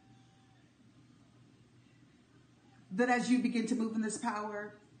that as you begin to move in this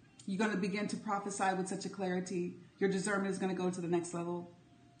power, you're going to begin to prophesy with such a clarity. Your discernment is going to go to the next level.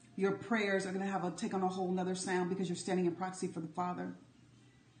 Your prayers are going to take on a whole nother sound because you're standing in proxy for the Father.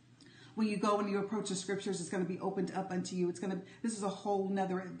 When you go and you approach the scriptures, it's going to be opened up unto you. This is a whole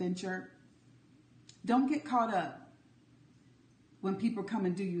nother adventure. Don't get caught up when people come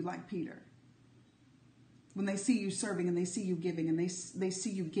and do you like Peter. When they see you serving and they see you giving and they see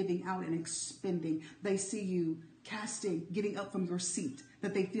you giving out and expending, they see you casting, getting up from your seat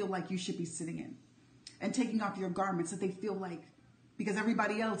that they feel like you should be sitting in, and taking off your garments that they feel like, because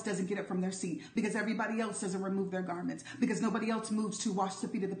everybody else doesn't get up from their seat, because everybody else doesn't remove their garments, because nobody else moves to wash the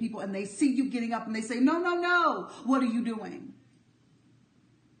feet of the people, and they see you getting up and they say, no, no, no, what are you doing?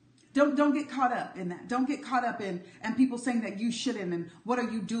 Don't get caught up in that. Don't get caught up in and people saying that you shouldn't and what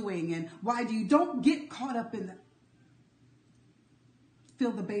are you doing and why do you. Don't get caught up in that.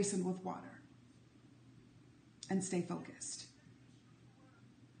 Fill the basin with water and stay focused.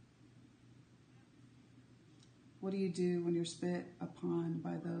 What do you do when you're spit upon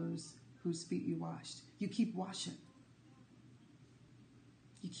by those whose feet you washed? You keep washing.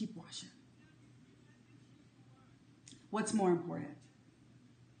 You keep washing. What's more important?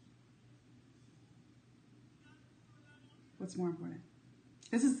 What's more important?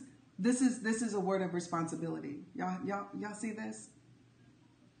 This is a word of responsibility. Y'all see this?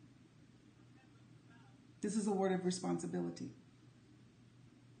 This is a word of responsibility.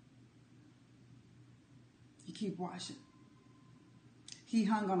 You keep washing. He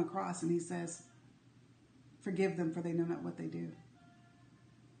hung on a cross and he says, forgive them for they know not what they do.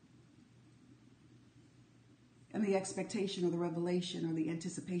 And the expectation or the revelation or the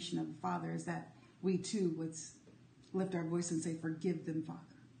anticipation of the Father is that we too would lift our voice and say, forgive them, Father.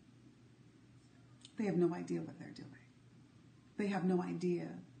 They have no idea what they're doing. They have no idea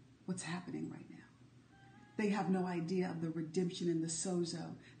what's happening right now. They have no idea of the redemption and the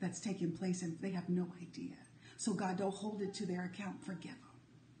sozo that's taking place, and they have no idea. So God, don't hold it to their account. Forgive them.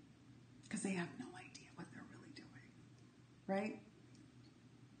 Because they have no idea what they're really doing. Right?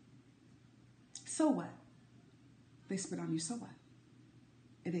 So what? They spit on you. So what?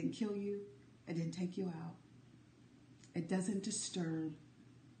 It didn't kill you. It didn't take you out. It doesn't disturb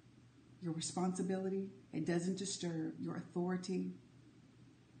your responsibility. It doesn't disturb your authority.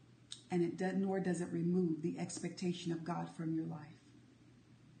 And nor does it remove the expectation of God from your life.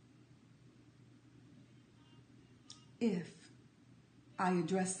 If I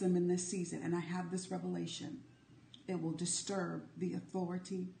address them in this season and I have this revelation, it will disturb the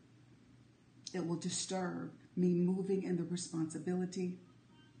authority. It will disturb me moving in the responsibility.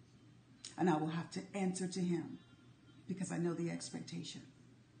 And I will have to answer to him because I know the expectation.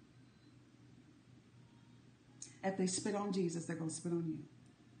 If they spit on Jesus, they're going to spit on you.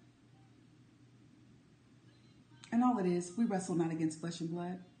 And all it is, we wrestle not against flesh and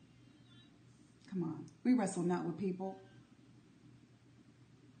blood. Come on. We wrestle not with people.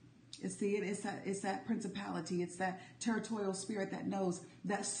 It's that principality. It's that territorial spirit that knows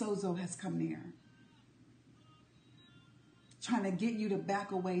that sozo has come near. Trying to get you to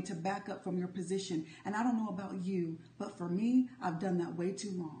back away, to back up from your position. And I don't know about you, but for me, I've done that way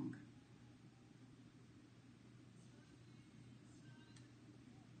too long.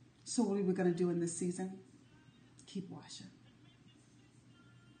 So what are we going to do in this season? Keep washing.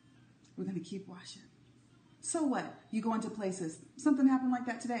 We're going to keep washing. So what? You go into places. Something happened like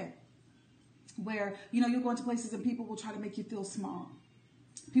that today. Where, you'll go into places and people will try to make you feel small.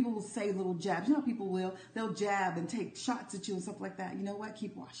 People will say little jabs. You know, people will. They'll jab and take shots at you and stuff like that. You know what?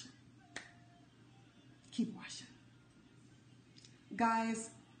 Keep washing. Keep washing. Guys,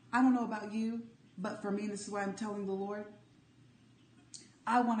 I don't know about you, but for me, this is what I'm telling the Lord.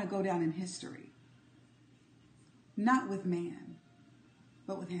 I want to go down in history. Not with man,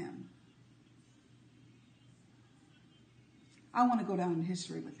 but with him. I want to go down in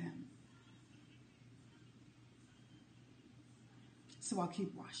history with him. So I'll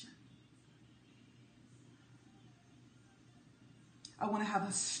keep washing. I want to have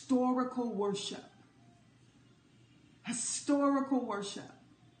historical worship. Historical worship.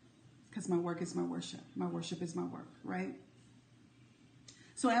 Because my work is my worship. My worship is my work, right?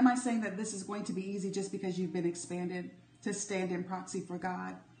 So am I saying that this is going to be easy just because you've been expanded to stand in proxy for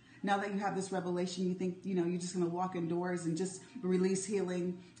God? Now that you have this revelation, you think, you're just going to walk indoors and just release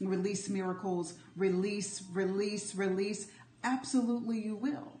healing, release miracles, release. Absolutely you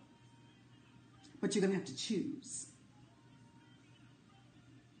will. But you're going to have to choose.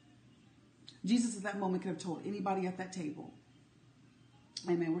 Jesus at that moment could have told anybody at that table,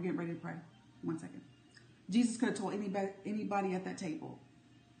 amen, we're getting ready to pray. 1 second. Jesus could have told anybody at that table,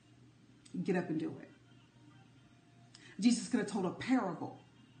 get up and do it. Jesus could have told a parable.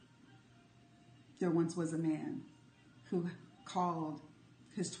 There once was a man who called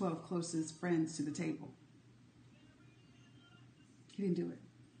his 12 closest friends to the table. He didn't do it.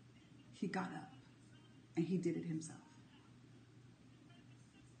 He got up and he did it himself.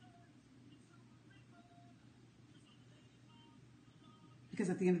 Because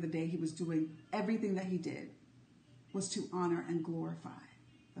at the end of the day, he was doing everything that he did was to honor and glorify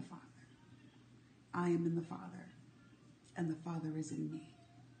the Father. I am in the Father, and the Father is in me.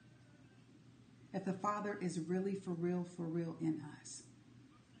 If the Father is really for real in us,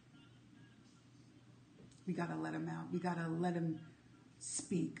 we got to let him out. We got to let him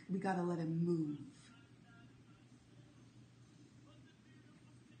speak. We got to let him move.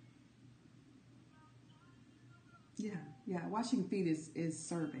 Yeah. Washing feet is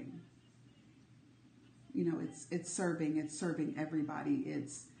serving. You know, it's serving everybody.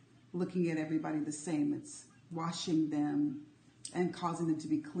 It's looking at everybody the same. It's washing them and causing them to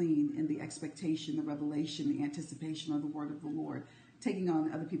be clean in the expectation, the revelation, the anticipation of the word of the Lord. Taking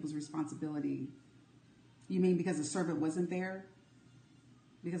on other people's responsibility. You mean because the servant wasn't there?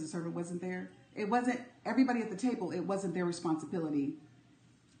 Because the servant wasn't there? It wasn't everybody at the table. It wasn't their responsibility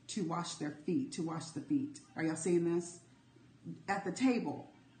to wash their feet, to wash the feet. Are y'all seeing this? At the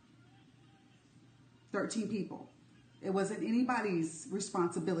table, 13 people. It wasn't anybody's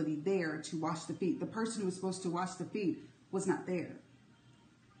responsibility there to wash the feet. The person who was supposed to wash the feet was not there.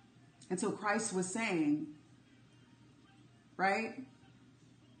 And so Christ was saying, right?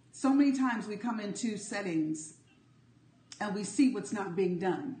 So many times we come into settings and we see what's not being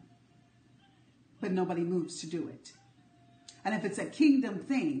done, but nobody moves to do it. And if it's a kingdom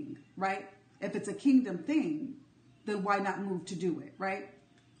thing, right? If it's a kingdom thing, then why not move to do it, right?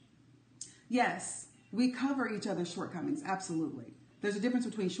 Yes, we cover each other's shortcomings, absolutely. There's a difference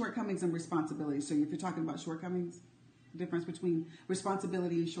between shortcomings and responsibility. So if you're talking about shortcomings, difference between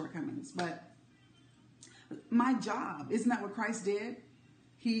responsibility and shortcomings. But my job, isn't that what Christ did?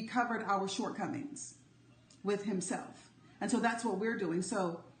 He covered our shortcomings with himself. And so that's what we're doing.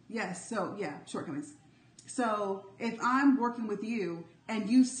 So yes, shortcomings. So if I'm working with you and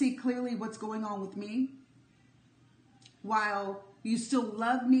you see clearly what's going on with me, while you still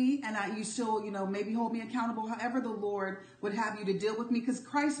love me and you still, maybe hold me accountable, however the Lord would have you to deal with me, because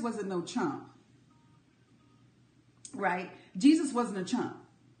Christ wasn't no chump, right? Jesus wasn't a chump.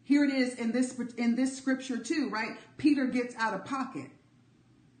 Here it is in this scripture too, right? Peter gets out of pocket.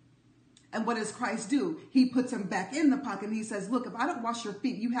 And what does Christ do? He puts him back in the pocket and he says, look, if I don't wash your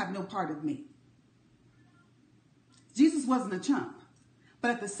feet, you have no part of me. Jesus wasn't a chump. But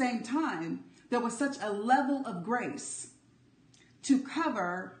at the same time, there was such a level of grace to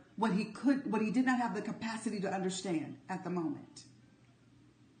cover what he did not have the capacity to understand at the moment.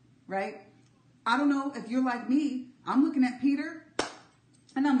 Right? I don't know if you're like me. I'm looking at Peter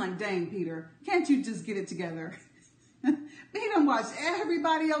and I'm like, dang, Peter, can't you just get it together? He done washed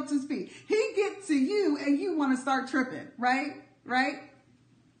everybody else's feet. He gets to you and you want to start tripping, right? Right?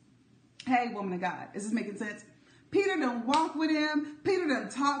 Hey, woman of God, is this making sense? Peter done walked with him. Peter done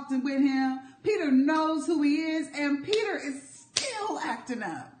talked with him. Peter knows who he is. And Peter is still acting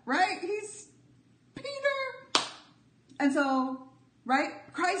up, right? He's Peter. And so, right?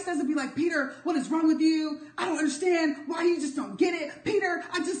 Christ doesn't be like, Peter, what is wrong with you? I don't understand why you just don't get it. Peter,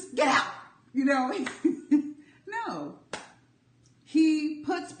 I just get out. No. He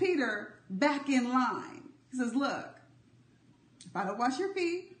puts Peter back in line. He says, look, if I don't wash your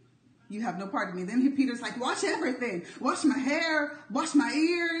feet, you have no part of me. Then Peter's like, wash everything. Wash my hair, wash my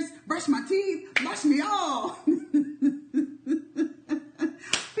ears, brush my teeth, wash me all.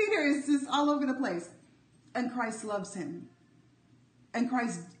 Peter is just all over the place. And Christ loves him. And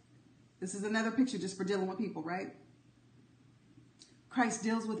Christ, this is another picture just for dealing with people, right? Christ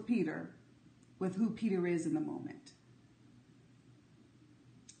deals with Peter with who Peter is in the moment.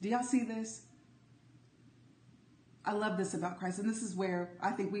 Do y'all see this? I love this about Christ, and this is where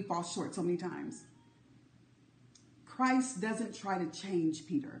I think we fall short so many times. Christ doesn't try to change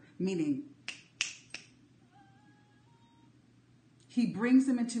Peter, meaning he brings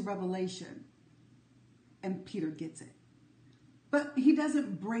him into revelation, and Peter gets it. But he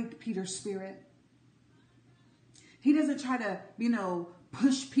doesn't break Peter's spirit. He doesn't try to,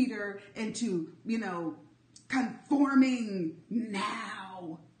 push Peter into, conforming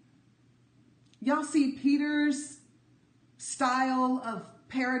now. Y'all see Peter's style of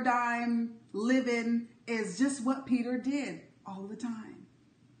paradigm living is just what Peter did all the time.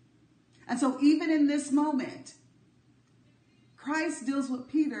 And so even in this moment, Christ deals with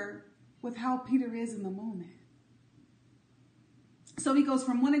Peter with how Peter is in the moment. So he goes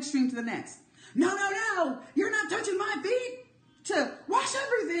from one extreme to the next. No, you're not touching my feet, to wash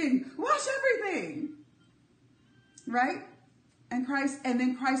everything. Right? And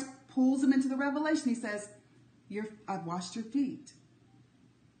then Christ pulls him into the revelation. He says, I've washed your feet.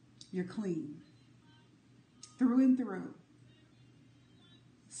 You're clean. Through and through.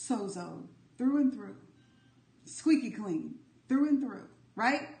 Sozo. Through and through. Squeaky clean. Through and through.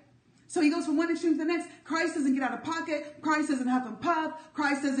 Right? So he goes from one extreme to the next. Christ doesn't get out of pocket. Christ doesn't huff and puff.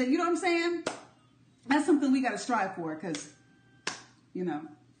 Christ doesn't, you know what I'm saying? That's something we got to strive for, because,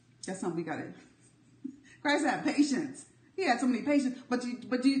 that's something we got to. Christ had patience. He had so many patience. But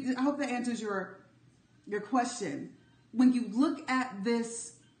I hope that answers your question. When you look at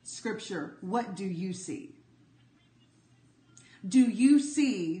this scripture, what do you see? Do you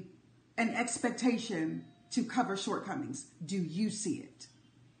see an expectation to cover shortcomings? Do you see it?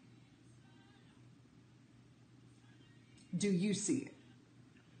 Do you see it?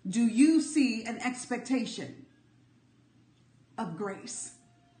 Do you see an expectation of grace?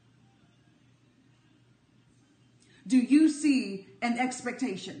 Do you see an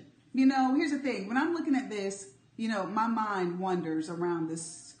expectation? Here's the thing. When I'm looking at this, my mind wanders around this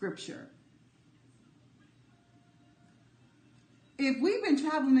scripture. If we've been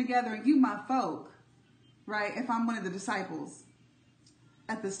traveling together and you my folk, right? If I'm one of the disciples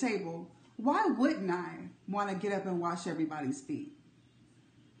at this table, why wouldn't I want to get up and wash everybody's feet?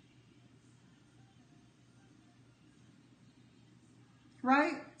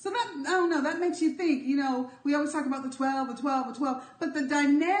 Right? So I don't know, that makes you think, we always talk about the 12, but the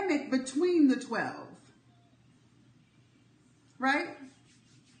dynamic between the 12, right?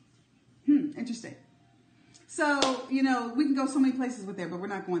 Interesting. So, we can go so many places with there, but we're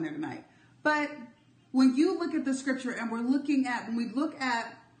not going there tonight. But when you look at the scripture and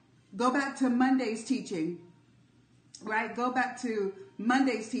go back to Monday's teaching, right? Go back to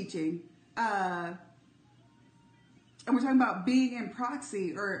Monday's teaching, and we're talking about being in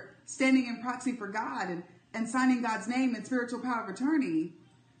proxy or standing in proxy for God and signing God's name and spiritual power of attorney.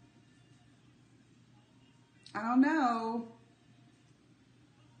 I don't know.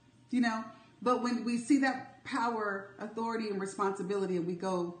 But when we see that power, authority, and responsibility, and we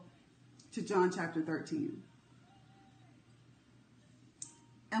go to John chapter 13,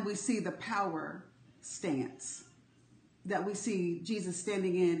 and we see the power stance that we see Jesus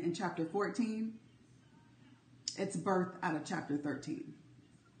standing in chapter 14, it's birthed out of chapter 13.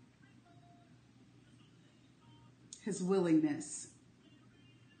 His willingness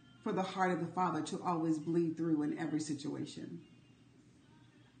for the heart of the Father to always bleed through in every situation.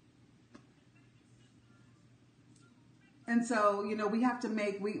 And so, we have to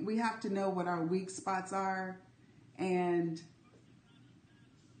we have to know what our weak spots are, and,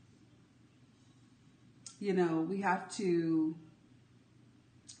 we have to,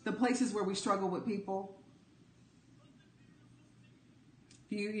 the places where we struggle with people.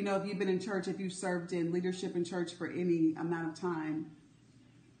 If you've been in church, if you've served in leadership in church for any amount of time,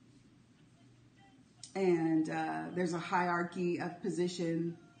 and there's a hierarchy of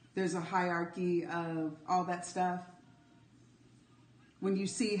position, there's a hierarchy of all that stuff. When you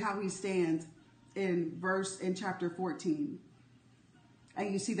see how he stands in chapter 14,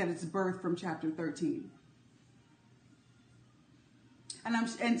 and you see that it's birthed from chapter 13.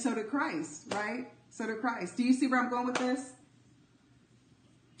 And so did Christ, right? So did Christ. Do you see where I'm going with this?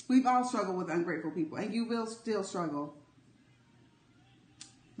 We've all struggled with ungrateful people, and you will still struggle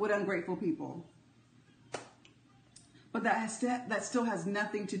with ungrateful people. But that still has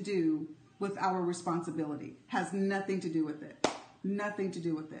nothing to do with our responsibility. Has nothing to do with it. Nothing to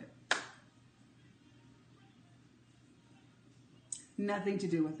do with it. Nothing to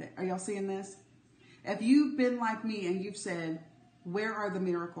do with it. Are y'all seeing this? If you've been like me and you've said, where are the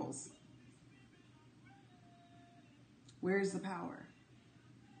miracles? Where's the power?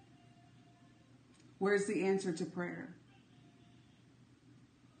 Where's the answer to prayer?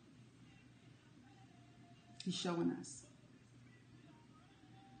 He's showing us.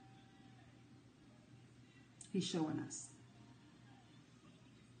 He's showing us.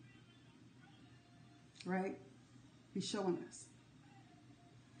 Right? He's showing us.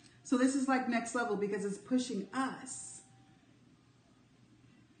 So this is like next level because it's pushing us.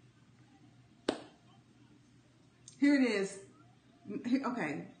 Here it is.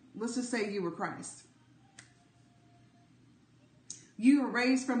 Okay, let's just say you were Christ. You were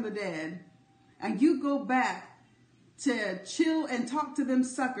raised from the dead, and you go back to chill and talk to them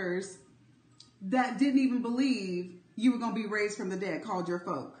suckers that didn't even believe you were going to be raised from the dead, called your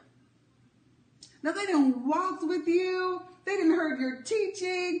folk. Now they didn't walk with you. They didn't heard your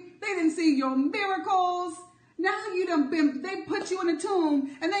teaching. They didn't see your miracles. Now they put you in a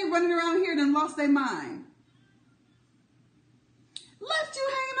tomb and they running around here and lost their mind. Left you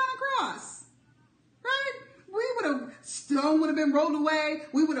hanging on a cross, right? Stone would have been rolled away.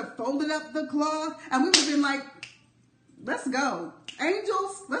 We would have folded up the cloth and we would have been like, let's go.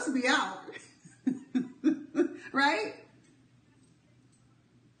 Angels, let's be out. Right?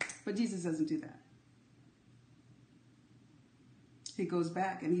 But Jesus doesn't do that. He goes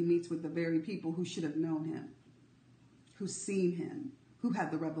back and he meets with the very people who should have known him, who seen him, who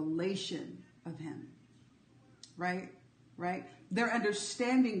had the revelation of him. Right? Right? Their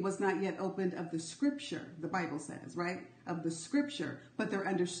understanding was not yet opened of the scripture, the Bible says, right? Of the scripture, but their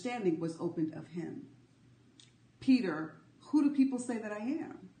understanding was opened of him. Peter, who do people say that I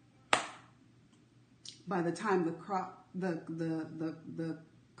am? By the time the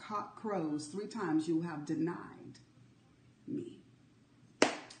cock crows 3 times, you have denied me.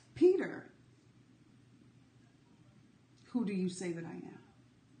 Peter, who do you say that I am?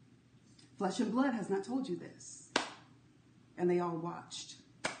 Flesh and blood has not told you this. And they all watched.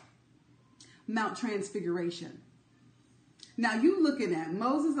 Mount Transfiguration. Now you looking at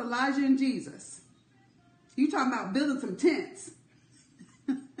Moses, Elijah, and Jesus. You talking about building some tents.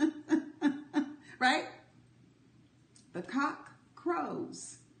 Right? The cock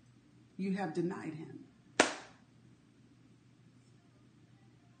crows. You have denied him.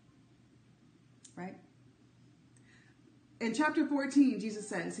 Right? In chapter 14, Jesus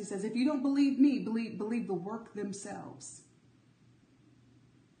says, he says, if you don't believe me, believe the work themselves.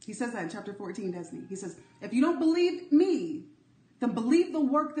 He says that in chapter 14, doesn't he? He says, if you don't believe me, then believe the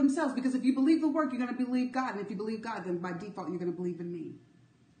work themselves. Because if you believe the work, you're going to believe God. And if you believe God, then by default, you're going to believe in me.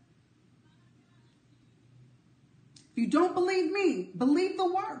 If you don't believe me, believe the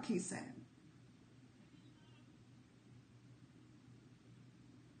work, he said.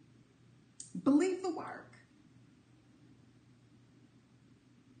 Believe the work.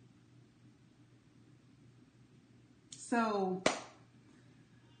 So,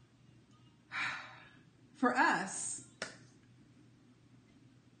 for us,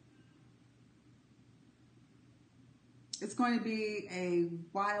 it's going to be a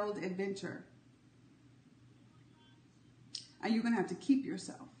wild adventure. And you're going to have to keep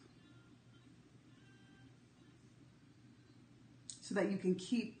yourself so that you can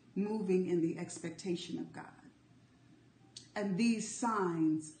keep moving in the expectation of God. And these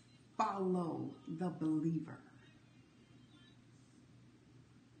signs follow the believer.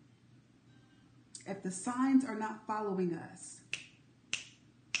 If the signs are not following us,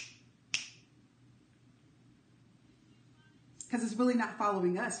 because it's really not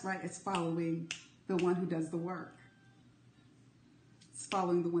following us, right? It's following the one who does the work. It's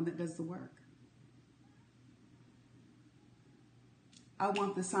following the one that does the work. I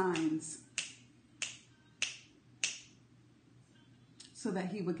want the signs so that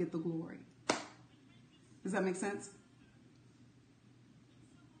he would get the glory. Does that make sense?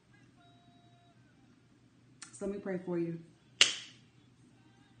 So let me pray for you.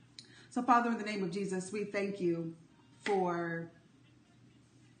 So Father, in the name of Jesus, we thank you for,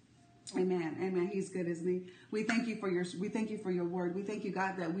 amen, amen. He's good, isn't he? We thank you for your word. We thank you,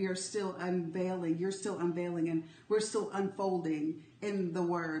 God, that we are still unveiling. You're still unveiling and we're still unfolding in the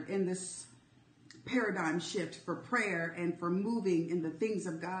word, in this paradigm shift for prayer and for moving in the things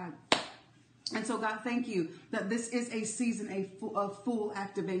of God. And so, God, thank you that this is a season of full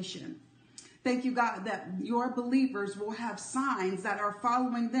activation. Thank you, God, that your believers will have signs that are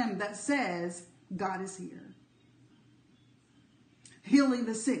following them that says, God is here. Healing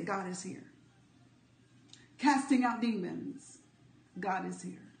the sick, God is here. Casting out demons, God is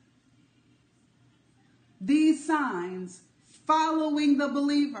here. These signs following the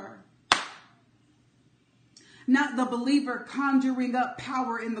believer. Not the believer conjuring up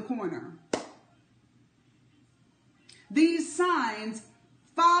power in the corner. These signs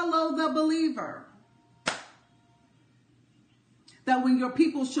follow the believer. That when your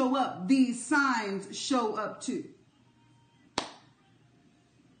people show up, these signs show up too.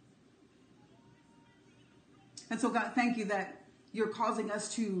 And so, God, thank you that you're causing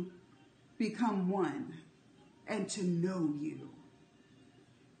us to become one and to know you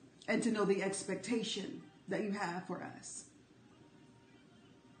and to know the expectation that you have for us.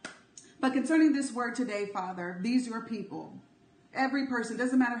 But concerning this word today, Father, these are your people. Every person,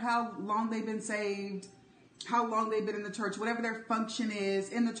 doesn't matter how long they've been saved, how long they've been in the church, whatever their function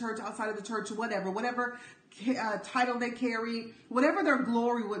is, in the church, outside of the church, whatever title they carry, whatever their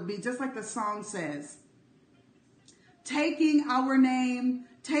glory would be, just like the song says. Taking our name,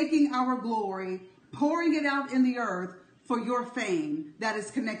 taking our glory, pouring it out in the earth for your fame that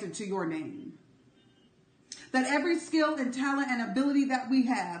is connected to your name. That every skill and talent and ability that we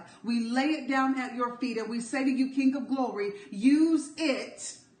have, we lay it down at your feet and we say to you, King of Glory, use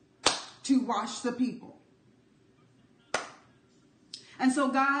it to wash the people. And so,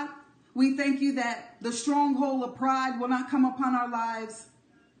 God, we thank you that the stronghold of pride will not come upon our lives.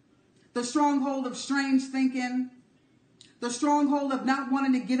 The stronghold of strange thinking. The stronghold of not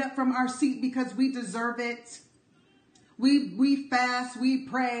wanting to get up from our seat because we deserve it. We fast, we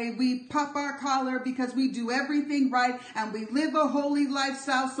pray, we pop our collar because we do everything right and we live a holy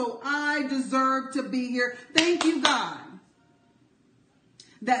lifestyle, so I deserve to be here. Thank you, God,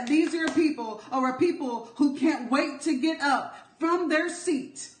 that these are people who can't wait to get up from their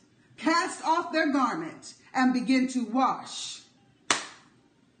seat, cast off their garment, and begin to wash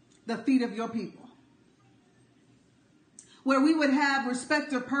the feet of your people. Where we would have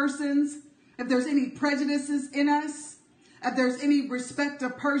respect of persons, if there's any prejudices in us, if there's any respect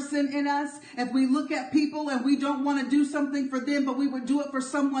of person in us, if we look at people and we don't want to do something for them, but we would do it for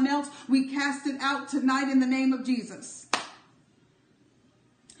someone else, we cast it out tonight in the name of Jesus.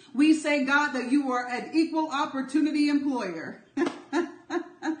 We say, God, that you are an equal opportunity employer.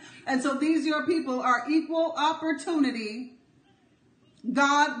 And so these your people are equal opportunity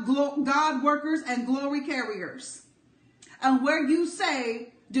God workers and glory carriers. And where you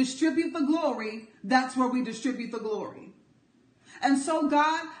say distribute the glory, that's where we distribute the glory. And so,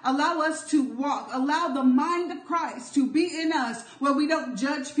 God, allow us to walk, allow the mind of Christ to be in us where we don't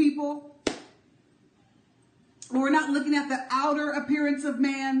judge people. We're not looking at the outer appearance of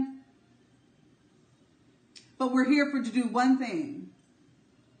man. But we're here to do one thing.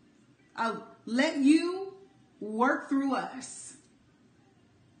 I'll let you work through us.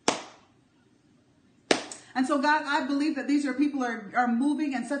 And so, God, I believe that these are people are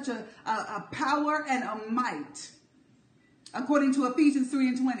moving in such a power and a might. According to Ephesians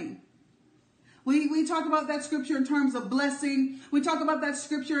 3:20. We talk about that scripture in terms of blessing. We talk about that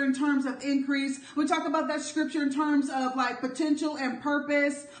scripture in terms of increase. We talk about that scripture in terms of like potential and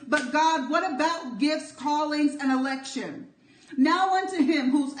purpose. But God, what about gifts, callings, and election? Now unto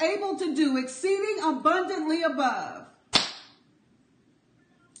him who's able to do exceeding abundantly above,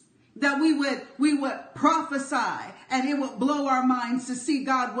 that we would prophesy and it would blow our minds to see,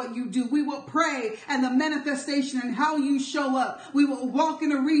 God, what you do. We will pray and the manifestation and how you show up. We will walk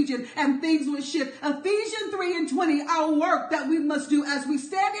in a region and things will shift. Ephesians 3:20, our work that we must do as we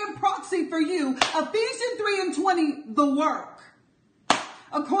stand in proxy for you. Ephesians 3:20, the work.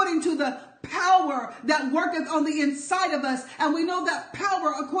 According to the power that worketh on the inside of us. And we know that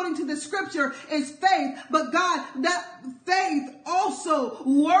power, according to the scripture, is faith. But God, that faith also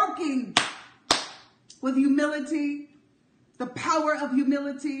working with humility, the power of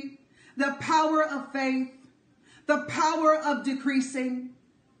humility, the power of faith, the power of decreasing,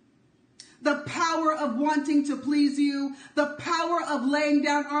 the power of wanting to please you, the power of laying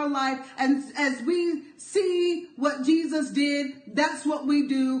down our life. And as we see what Jesus did, that's what we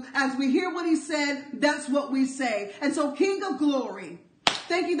do. As we hear what he said, that's what we say. And so, King of Glory,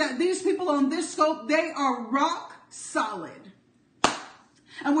 thank you that these people on this scope, they are rock solid.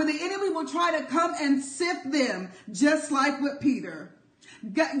 And where the enemy will try to come and sift them, just like with Peter,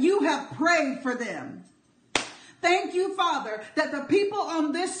 God, you have prayed for them. Thank you, Father, that the people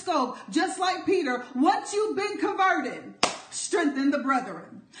on this scope, just like Peter, once you've been converted, strengthen the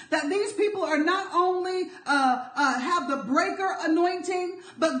brethren. That these people are not only have the breaker anointing,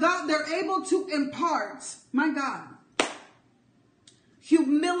 but God, they're able to impart, my God,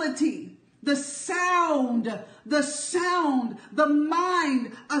 humility, the sound, the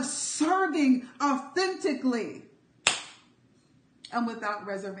mind of serving authentically and without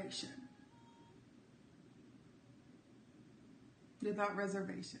reservation. Without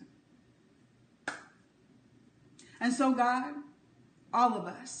reservation. And so, God, all of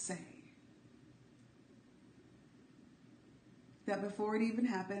us say that before it even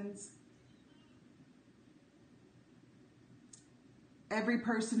happens, every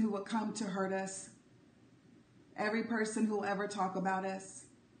person who will come to hurt us, every person who will ever talk about us,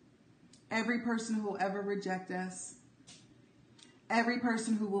 every person who will ever reject us, every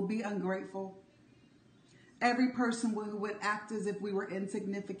person who will be ungrateful, every person who would act as if we were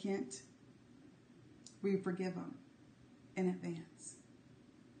insignificant, we forgive them in advance.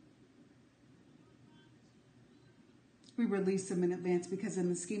 We release them in advance because in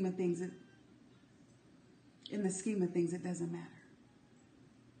the scheme of things, it doesn't matter.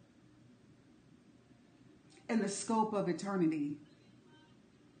 In the scope of eternity,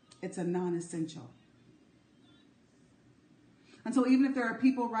 it's a non-essential. And so even if there are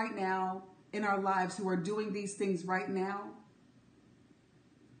people right now in our lives who are doing these things right now,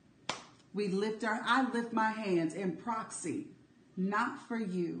 I lift my hands in proxy, not for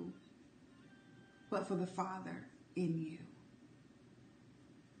you, but for the Father in you.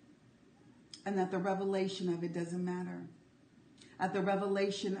 And that the revelation of it doesn't matter. At the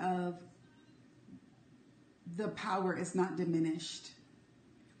revelation of the power is not diminished.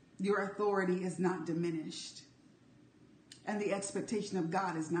 Your authority is not diminished. And the expectation of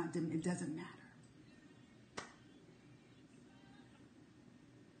God is not diminished. It doesn't matter.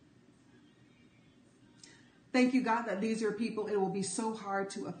 Thank you, God, that these are people, it will be so hard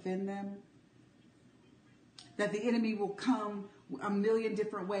to offend them. That the enemy will come a million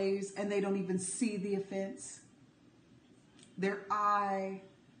different ways and they don't even see the offense. Their eye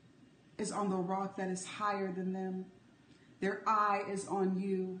is on the rock that is higher than them. Their eye is on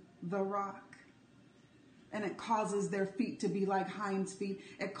you, the rock. And it causes their feet to be like hinds feet.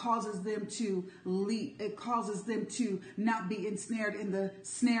 It causes them to leap. It causes them to not be ensnared in the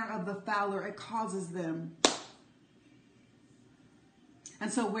snare of the fowler. It causes them.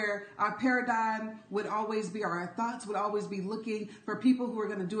 And so where our paradigm would always be, or our thoughts would always be looking for people who are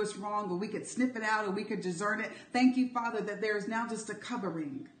going to do us wrong, or we could sniff it out, or we could discern it. Thank you, Father, that there is now just a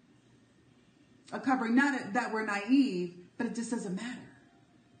covering. A covering, not that we're naive, but it just doesn't matter.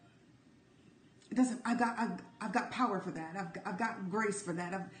 It doesn't. I've got power for that. I've got grace for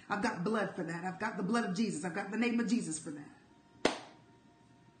that. I've got blood for that. I've got the blood of Jesus. I've got the name of Jesus for that.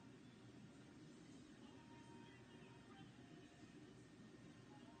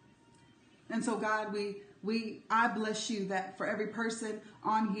 And so, God, I bless you that for every person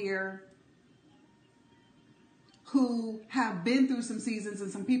on here who have been through some seasons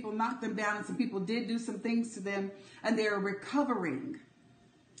and some people knocked them down and some people did do some things to them and they're recovering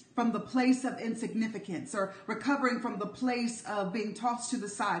from the place of insignificance or recovering from the place of being tossed to the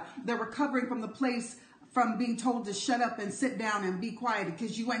side. They're recovering from the place from being told to shut up and sit down and be quiet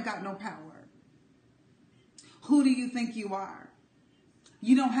because you ain't got no power. Who do you think you are?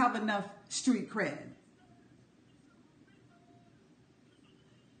 You don't have enough street cred.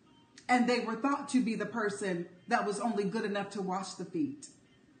 And they were thought to be the person that was only good enough to wash the feet.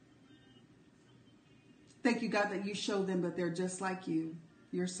 Thank you, God, that you show them that they're just like you,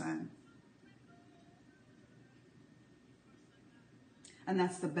 your son. And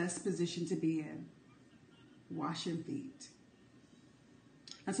that's the best position to be in, washing feet.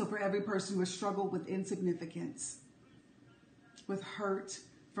 And so for every person who has struggled with insignificance, with hurt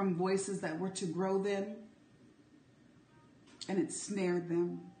from voices that were to grow them, and it snared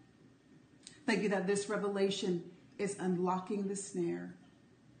them. Thank you that this revelation is unlocking the snare.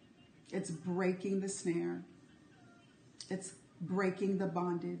 It's breaking the snare. It's breaking the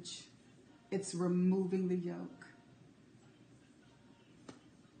bondage. It's removing the yoke.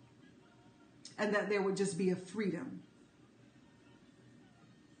 And that there would just be a freedom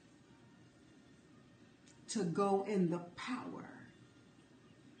to go in the power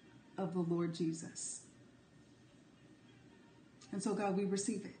of the Lord Jesus. And so, God, we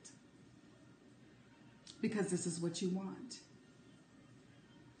receive it because this is what you want.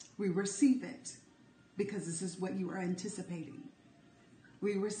 We receive it because this is what you are anticipating.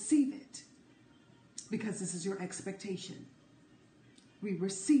 We receive it because this is your expectation. We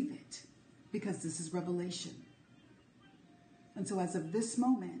receive it because this is revelation. And so as of this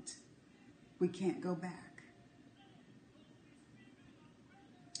moment, we can't go back.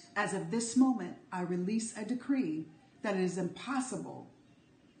 As of this moment, I release a decree that it is impossible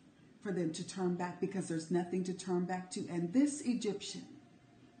for them to turn back because there's nothing to turn back to. And this Egyptian,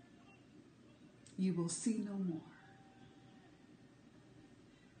 you will see no more.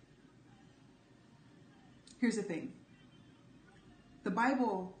 Here's the thing. The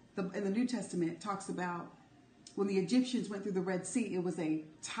Bible, in the New Testament, talks about when the Egyptians went through the Red Sea, it was a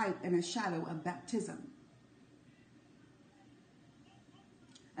type and a shadow of baptism.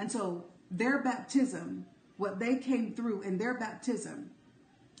 And so their baptism, what they came through in their baptism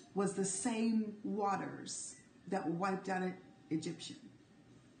was the same waters that wiped out an Egyptian.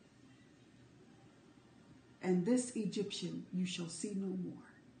 And this Egyptian you shall see no more.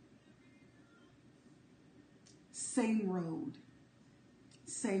 Same road,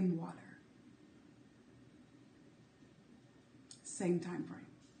 same water, same time frame.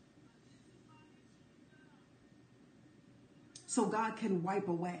 So God can wipe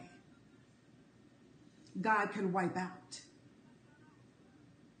away. God can wipe out.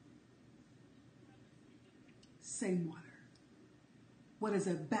 Same water. What is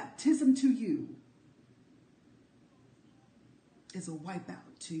a baptism to you is a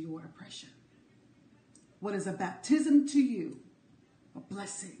wipeout to your oppression. What is a baptism to you? A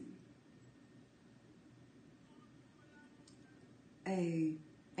blessing a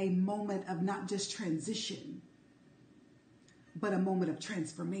moment of not just transition, but a moment of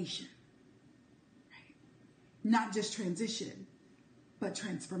transformation. Right? Not just transition, but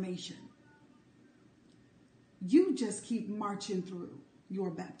transformation. You just keep marching through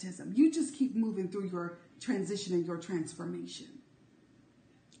your baptism. You just keep moving through your transition and your transformation.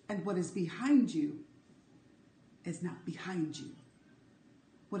 And what is behind you is not behind you.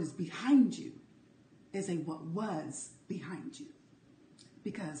 What is behind you is what was behind you,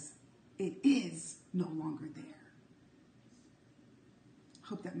 because it is no longer there.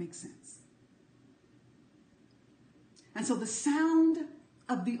 Hope that makes sense. And so the sound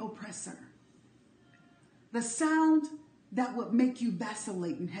of the oppressor, the sound that would make you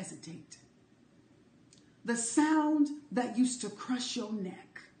vacillate and hesitate, the sound that used to crush your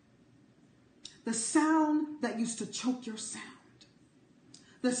neck, the sound that used to choke your sound,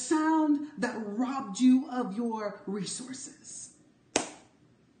 the sound that robbed you of your resources,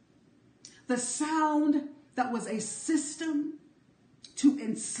 the sound that was a system to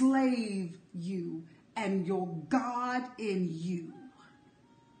enslave you and your God in you.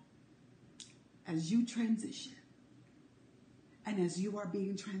 As you transition and as you are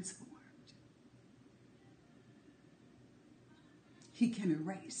being transformed, he can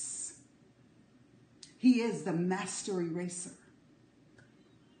erase. He is the master eraser.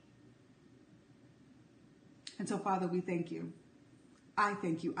 And so, Father, we thank you. I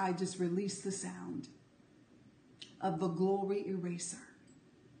thank you. I just release the sound of the glory eraser.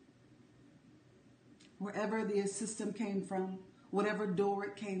 Wherever the system came from, whatever door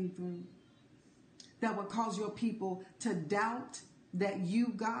it came through, that would cause your people to doubt that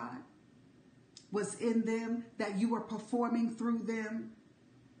you, God, was in them, that you were performing through them,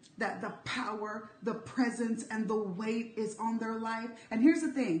 that the power, the presence, and the weight is on their life. And here's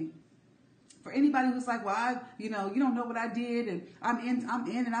the thing. For anybody who's like, well, you don't know what I did, and I'm in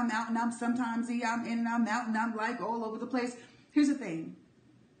and I'm out, and I'm in and I'm out, and I'm like all over the place. Here's the thing.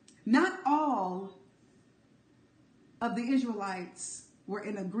 Not all of the Israelites were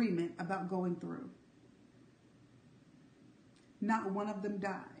in agreement about going through. Not one of them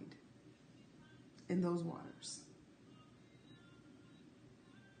died in those waters.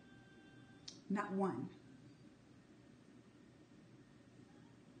 Not one.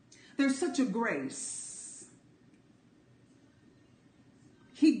 There's such a grace.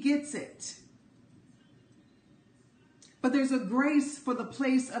 He gets it. But there's a grace for the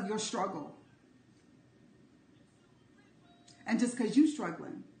place of your struggle. And just because you're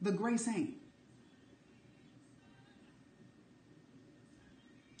struggling, the grace ain't.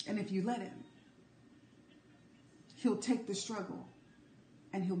 And if you let him, he'll take the struggle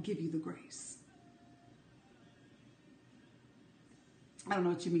and he'll give you the grace. I don't know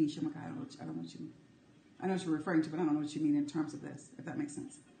what you mean, Shemaka. I don't know what you mean. I know what you're referring to, but I don't know what you mean in terms of this, if that makes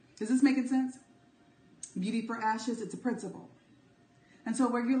sense. Is this making sense? Beauty for ashes, it's a principle. And so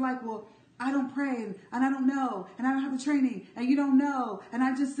where you're like, well, I don't pray, and I don't know, and I don't have the training, and you don't know, and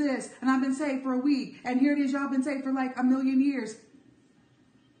I just this, and I've been saved for a week, and here it is, y'all been saved for like 1,000,000 years.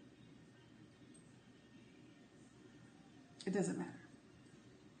 It doesn't matter.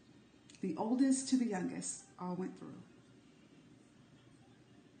 The oldest to the youngest all went through.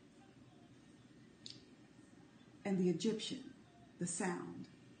 And the Egyptian, the sound,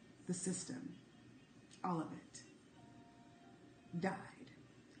 the system, all of it died.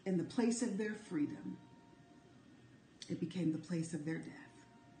 In the place of their freedom, it became the place of their death.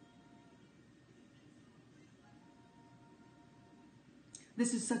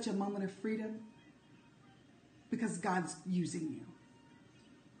 This is such a moment of freedom because God's using you.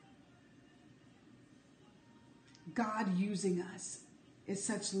 God using us is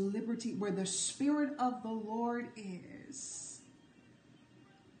such liberty where the Spirit of the Lord is.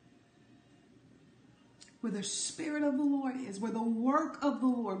 Where the Spirit of the Lord is, where the work of the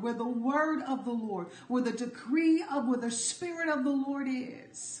Lord, where the word of the Lord, where the decree of, where the Spirit of the Lord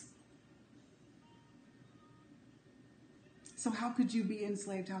is. So how could you be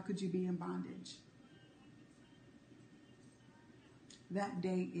enslaved? How could you be in bondage? That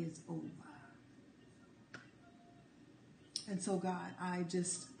day is over. And so, God, I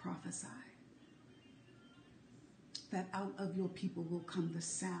just prophesy that out of your people will come the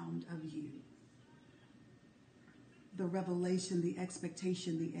sound of you. The revelation, the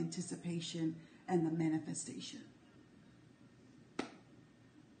expectation, the anticipation, and the manifestation.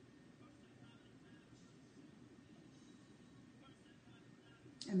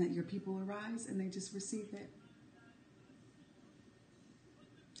 And that your people arise and they just receive it.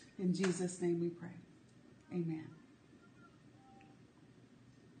 In Jesus' name we pray. Amen.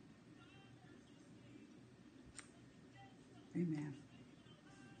 Amen.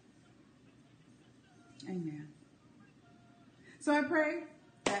 Amen. So I pray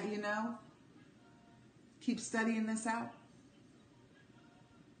that, keep studying this out.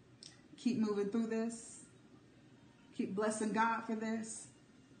 Keep moving through this. Keep blessing God for this.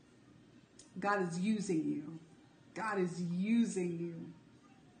 God is using you. God is using you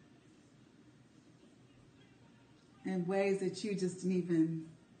in ways that you just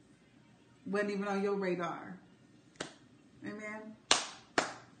wasn't even on your radar. Amen.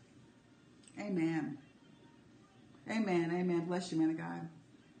 Amen. Amen. Amen. Bless you, man of God.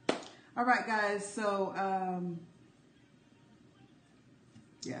 All right, guys. So,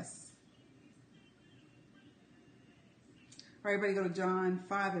 yes. All right, everybody go to John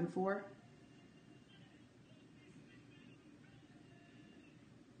 5 and 4.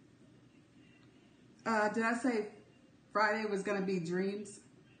 Did I say Friday was going to be dreams?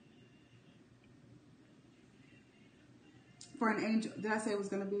 For an angel. Did I say it was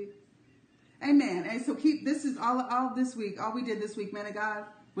going to be? Amen. And so this is all this week. All we did this week, man of God,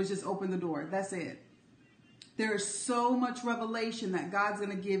 was just open the door. That's it. There's so much revelation that God's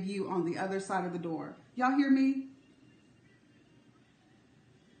going to give you on the other side of the door. Y'all hear me?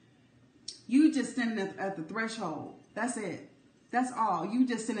 You just standing at the threshold. That's it. That's all. You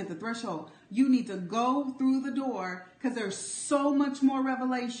just standing at the threshold. You need to go through the door because there's so much more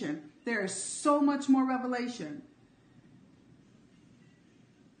revelation. There is so much more revelation.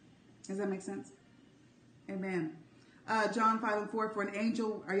 Does that make sense? Amen. John 5 and 4, for an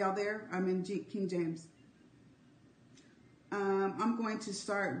angel. Are y'all there? I'm in King James. I'm going to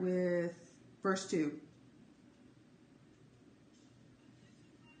start with verse 2.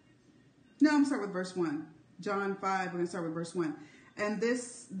 No, I'm going to start with verse 1. John 5, we're going to start with verse 1. And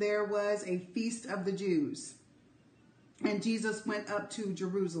there was a feast of the Jews, and Jesus went up to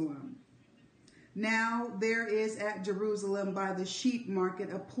Jerusalem. Now there is at Jerusalem by the sheep market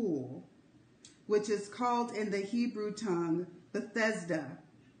a pool, which is called in the Hebrew tongue Bethesda,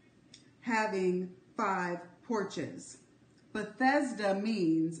 having 5 porches. Bethesda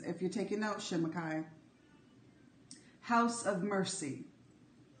means, if you're taking notes, Shemakai, house of mercy,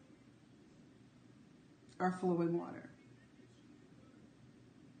 or flowing water.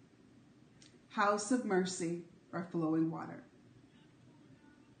 House of mercy or flowing water.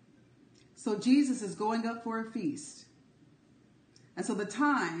 So Jesus is going up for a feast. And so the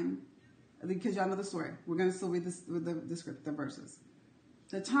time, because y'all know the story, we're going to still read this with the verses.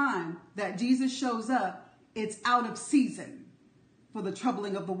 The time that Jesus shows up, it's out of season for the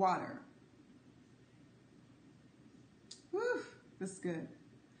troubling of the water. Whew, this is good.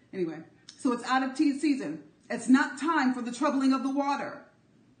 Anyway, so it's out of season. It's not time for the troubling of the water.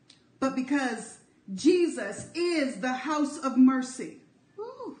 But because Jesus is the house of mercy.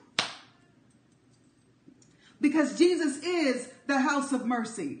 Woo. Because Jesus is the house of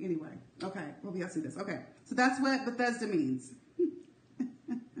mercy. Anyway, okay, hope y'all see this. Okay, so that's what Bethesda means.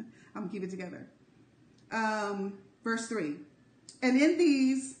 I'm going to keep it together. Verse 3. And in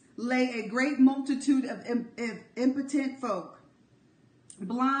these lay a great multitude of impotent folk,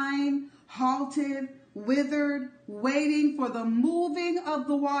 blind, halted, withered, waiting for the moving of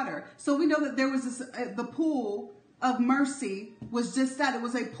the water. So we know that there was the pool of mercy was just that. It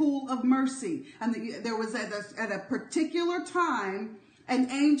was a pool of mercy. And there was at a particular time,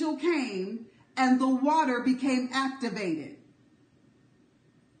 an angel came and the water became activated.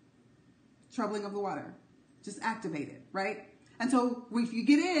 Troubling of the water. Just activated, right? And so if you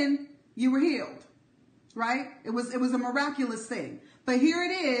get in, you were healed, right? It was a miraculous thing. But here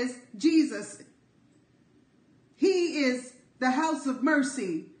it is, Jesus. He is the house of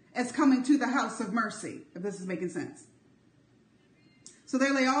mercy as coming to the house of mercy, if this is making sense. So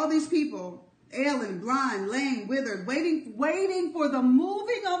there lay all these people, ailing, blind, lame, withered, waiting for the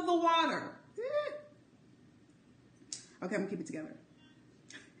moving of the water. Okay, I'm going to keep it together.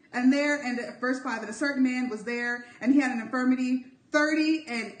 And verse 5, and a certain man was there, and he had an infirmity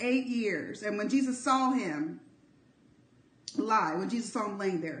 38 years. And when Jesus saw him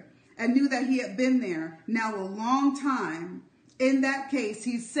laying there, and knew that he had been there now a long time, in that case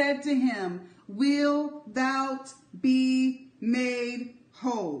he said to him, will thou be made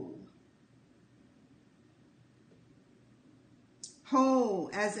whole? Whole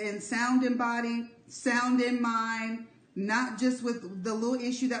as in sound in body, sound in mind, not just with the little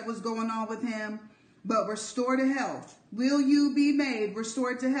issue that was going on with him, but restored to health. Will you be made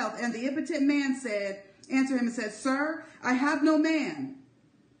restored to health? And the impotent man answered him and said, Sir, I have no man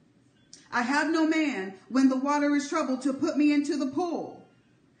when the water is troubled to put me into the pool.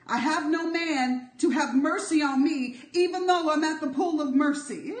 I have no man to have mercy on me, even though I'm at the pool of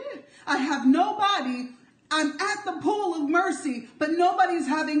mercy. I have nobody I'm at the pool of mercy, but nobody's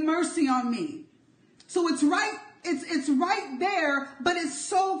having mercy on me. So it's right there, but it's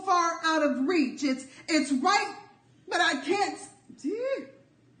so far out of reach. It's right, but I can't.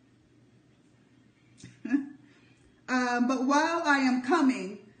 But while I am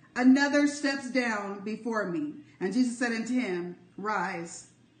coming, another steps down before me. And Jesus said unto him, rise,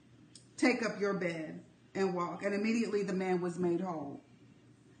 take up your bed and walk. And immediately the man was made whole.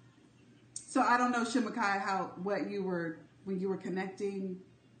 So I don't know, Shemakai, when you were connecting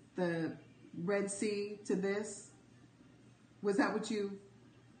the Red Sea to this, was that what you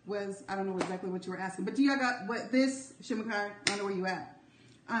was? I don't know exactly what you were asking, but do y'all got what this, Shemakai? I don't know where you at.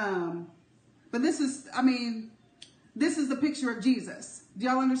 But this is the picture of Jesus. Do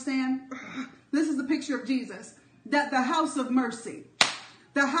y'all understand? This is the picture of Jesus. That the house of mercy.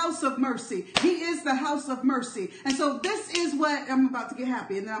 The house of mercy. He is the house of mercy. And so this is what, I'm about to get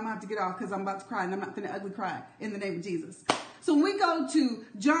happy and then I'm going to have to get off because I'm about to cry and I'm not going to ugly cry in the name of Jesus. So when we go to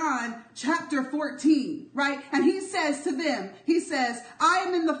John chapter 14, right? And he says to them, he says, I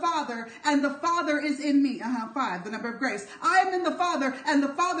am in the Father and the Father is in me. 5, the number of grace. I am in the Father and the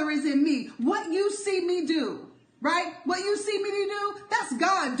Father is in me. What you see me do, right? What you see me do, that's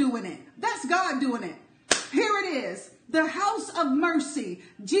God doing it. That's God doing it. Here it is. The house of mercy,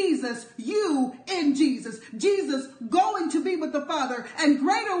 Jesus, you in Jesus. Jesus going to be with the Father, and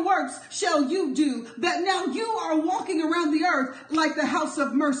greater works shall you do. That now you are walking around the earth like the house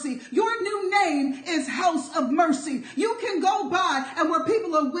of mercy. Your new name is house of mercy. You can go by and where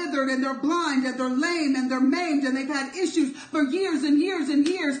people are withered and they're blind and they're lame and they're maimed and they've had issues for years and years and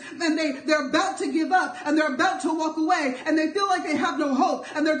years, and they're about to give up and they're about to walk away and they feel like they have no hope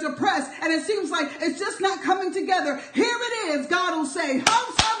and they're depressed and it seems like it's just not coming together. Here it is. God will say,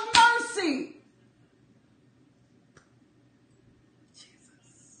 house of mercy.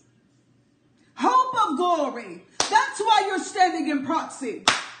 Jesus. Hope of glory. That's why you're standing in proxy.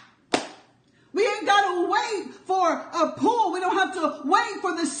 We ain't got to wait for a pool. We don't have to wait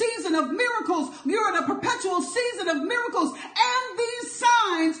for the season of miracles. You're in a perpetual season of miracles. And these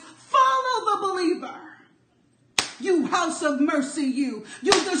signs follow the believer. You house of mercy, you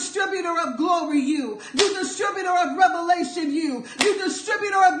distributor of glory, you distributor of revelation, you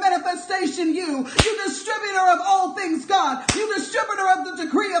distributor of manifestation, you distributor of all things God, you distributor of the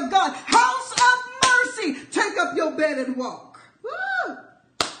decree of God, house of mercy, take up your bed and walk. Woo!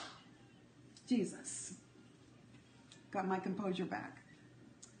 Jesus. Got my composure back.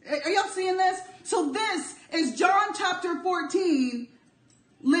 Are y'all seeing this? So this is John chapter 14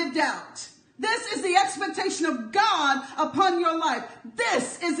 lived out. This is the expectation of God upon your life.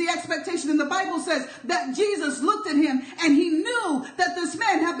 This is the expectation. And the Bible says that Jesus looked at him and he knew that this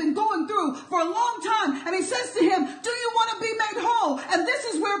man had been going through for a long time. And he says to him, do you want to be made whole? And this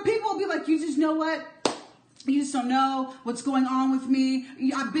is where people will be like, you just know what? You just don't know what's going on with me.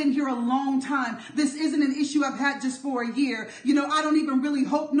 I've been here a long time. This isn't an issue I've had just for a year. You know, I don't even really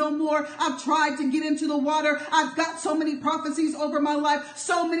hope no more. I've tried to get into the water. I've got so many prophecies over my life.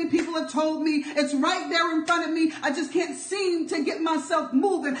 So many people have told me it's right there in front of me. I just can't seem to get myself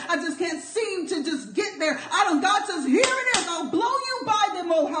moving. I just can't seem to just get there. God says, here it is. I'll blow you by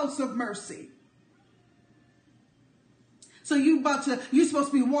them, oh house of mercy. So you're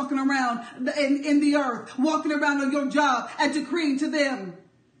supposed to be walking around in the earth, walking around on your job and decreeing to them,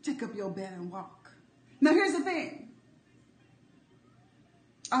 take up your bed and walk. Now here's the thing.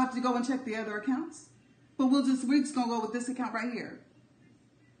 I'll have to go and check the other accounts, but we're just going to go with this account right here.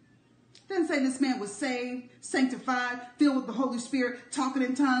 It doesn't say this man was saved, sanctified, filled with the Holy Spirit, talking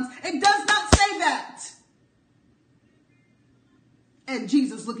in tongues. It does not say that. And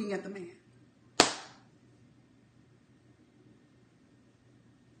Jesus looking at the man.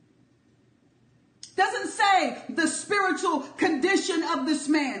 Doesn't say the spiritual condition of this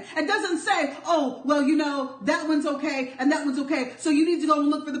man. It doesn't say, oh, well, you know, that one's okay and that one's okay. So you need to go and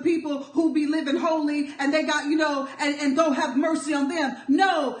look for the people who be living holy and they got, you know, and go have mercy on them.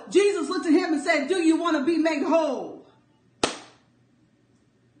 No, Jesus looked at him and said, do you want to be made whole?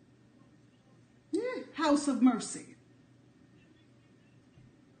 House of mercy.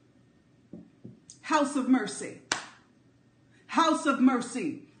 House of mercy. House of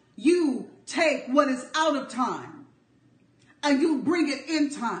mercy. You take what is out of time and you bring it in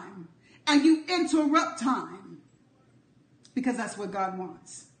time and you interrupt time because that's what God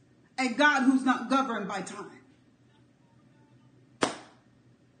wants. A God who's not governed by time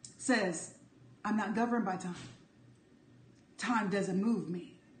says, I'm not governed by time. Time doesn't move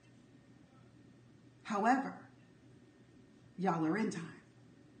me. However, y'all are in time.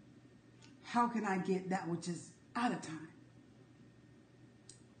 How can I get that which is out of time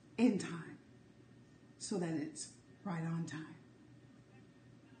in time? so that it's right on time.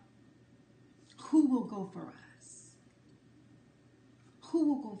 Who will go for us? Who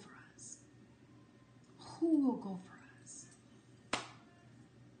will go for us? Who will go for us?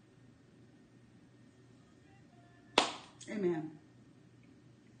 Amen.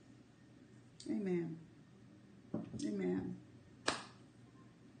 Amen. Amen.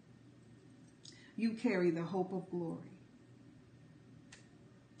 You carry the hope of glory.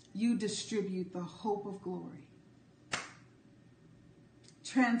 You distribute the hope of glory.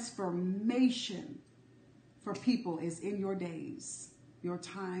 Transformation for people is in your days, your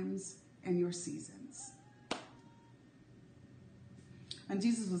times, and your seasons. And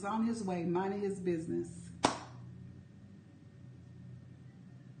Jesus was on his way, minding his business.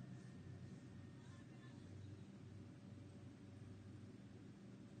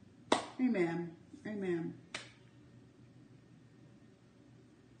 Amen. Amen.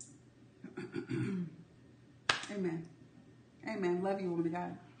 Amen. Amen. Love you, woman of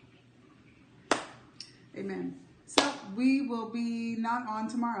God. Amen. So we will be not on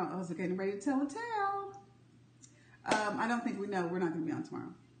tomorrow. I was getting ready to tell a tale. I don't think we're not going to be on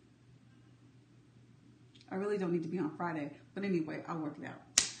tomorrow. I really don't need to be on Friday. But anyway, I'll work it out.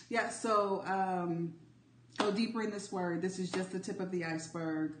 Yeah, so go deeper in this word. This is just the tip of the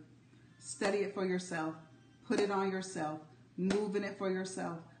iceberg. Study it for yourself. Put it on yourself. Move in it for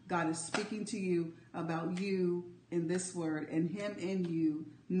yourself. God is speaking to you about you in this word and him in you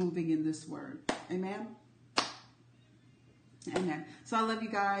moving in this word. Amen? Amen. So I love you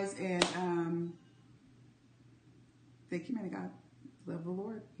guys, and thank you, man of God. Love the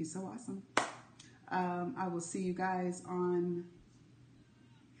Lord. He's so awesome. I will see you guys on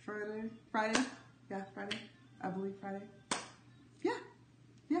Friday. Yeah, Friday. I believe Friday. Yeah.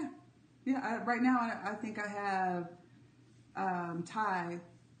 Right now, I think I have Ty.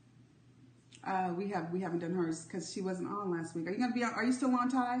 We haven't done hers because she wasn't on last week. Are you gonna be on? Are you still on,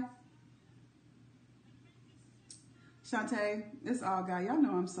 Ty? Shantae, it's all God. Y'all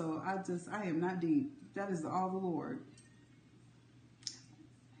know I am not deep. That is all the Lord.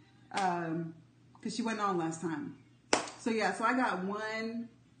 Because she wasn't on last time. So yeah, so I got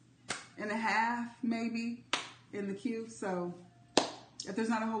 1.5 maybe in the queue. So if there's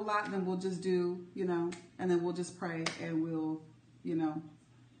not a whole lot, then we'll just do, and then we'll just pray and we'll,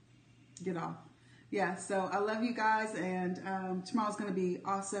 get off. Yeah, so I love you guys, and tomorrow's going to be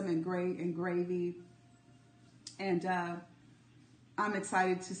awesome and great and gravy. And I'm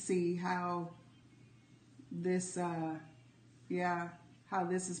excited to see how this, how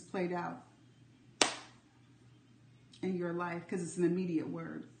this is played out in your life, because it's an immediate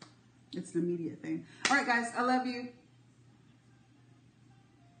word. It's an immediate thing. All right, guys, I love you.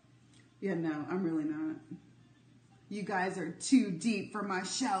 Yeah, no, I'm really not. You guys are too deep for my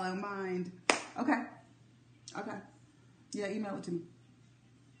shallow mind. Okay. Yeah, email it to me.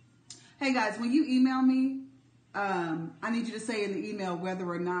 Hey, guys, when you email me, I need you to say in the email whether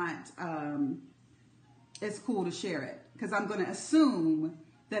or not it's cool to share it. Because I'm going to assume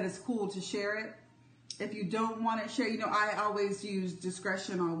that it's cool to share it. If you don't want to share, I always use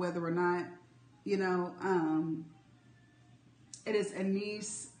discretion on whether or not, it is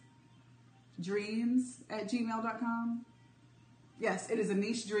Annice dreams@gmail.com. Yes, it is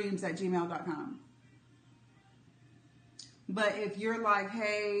AnniceDreams@gmail.com. But if you're like,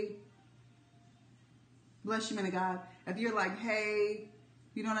 hey, bless you, man of God. If you're like, hey,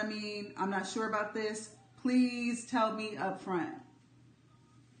 you know what I mean? I'm not sure about this. Please tell me up front.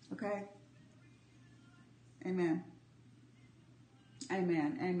 Okay? Amen.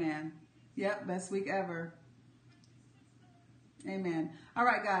 Amen. Amen. Yep, best week ever. Amen. All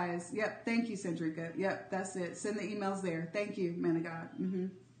right, guys. Yep. Thank you, Cendrica. Yep. That's it. Send the emails there. Thank you, man of God.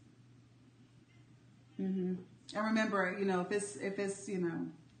 And remember, if it's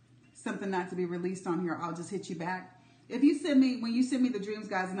something not to be released on here, I'll just hit you back. When you send me the dreams,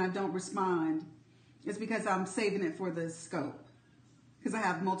 guys, and I don't respond, it's because I'm saving it for the scope. Because I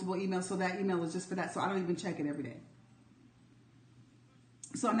have multiple emails, so that email is just for that. So I don't even check it every day.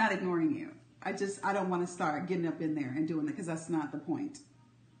 So I'm not ignoring you. I don't want to start getting up in there and doing it, because that's not the point.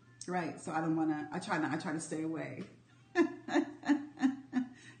 Right? So I don't want to, I try to stay away.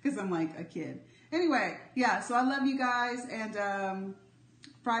 Because I'm like a kid. Anyway, yeah, so I love you guys, and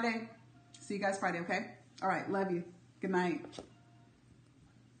Friday, see you guys Friday, okay? All right, love you. Good night.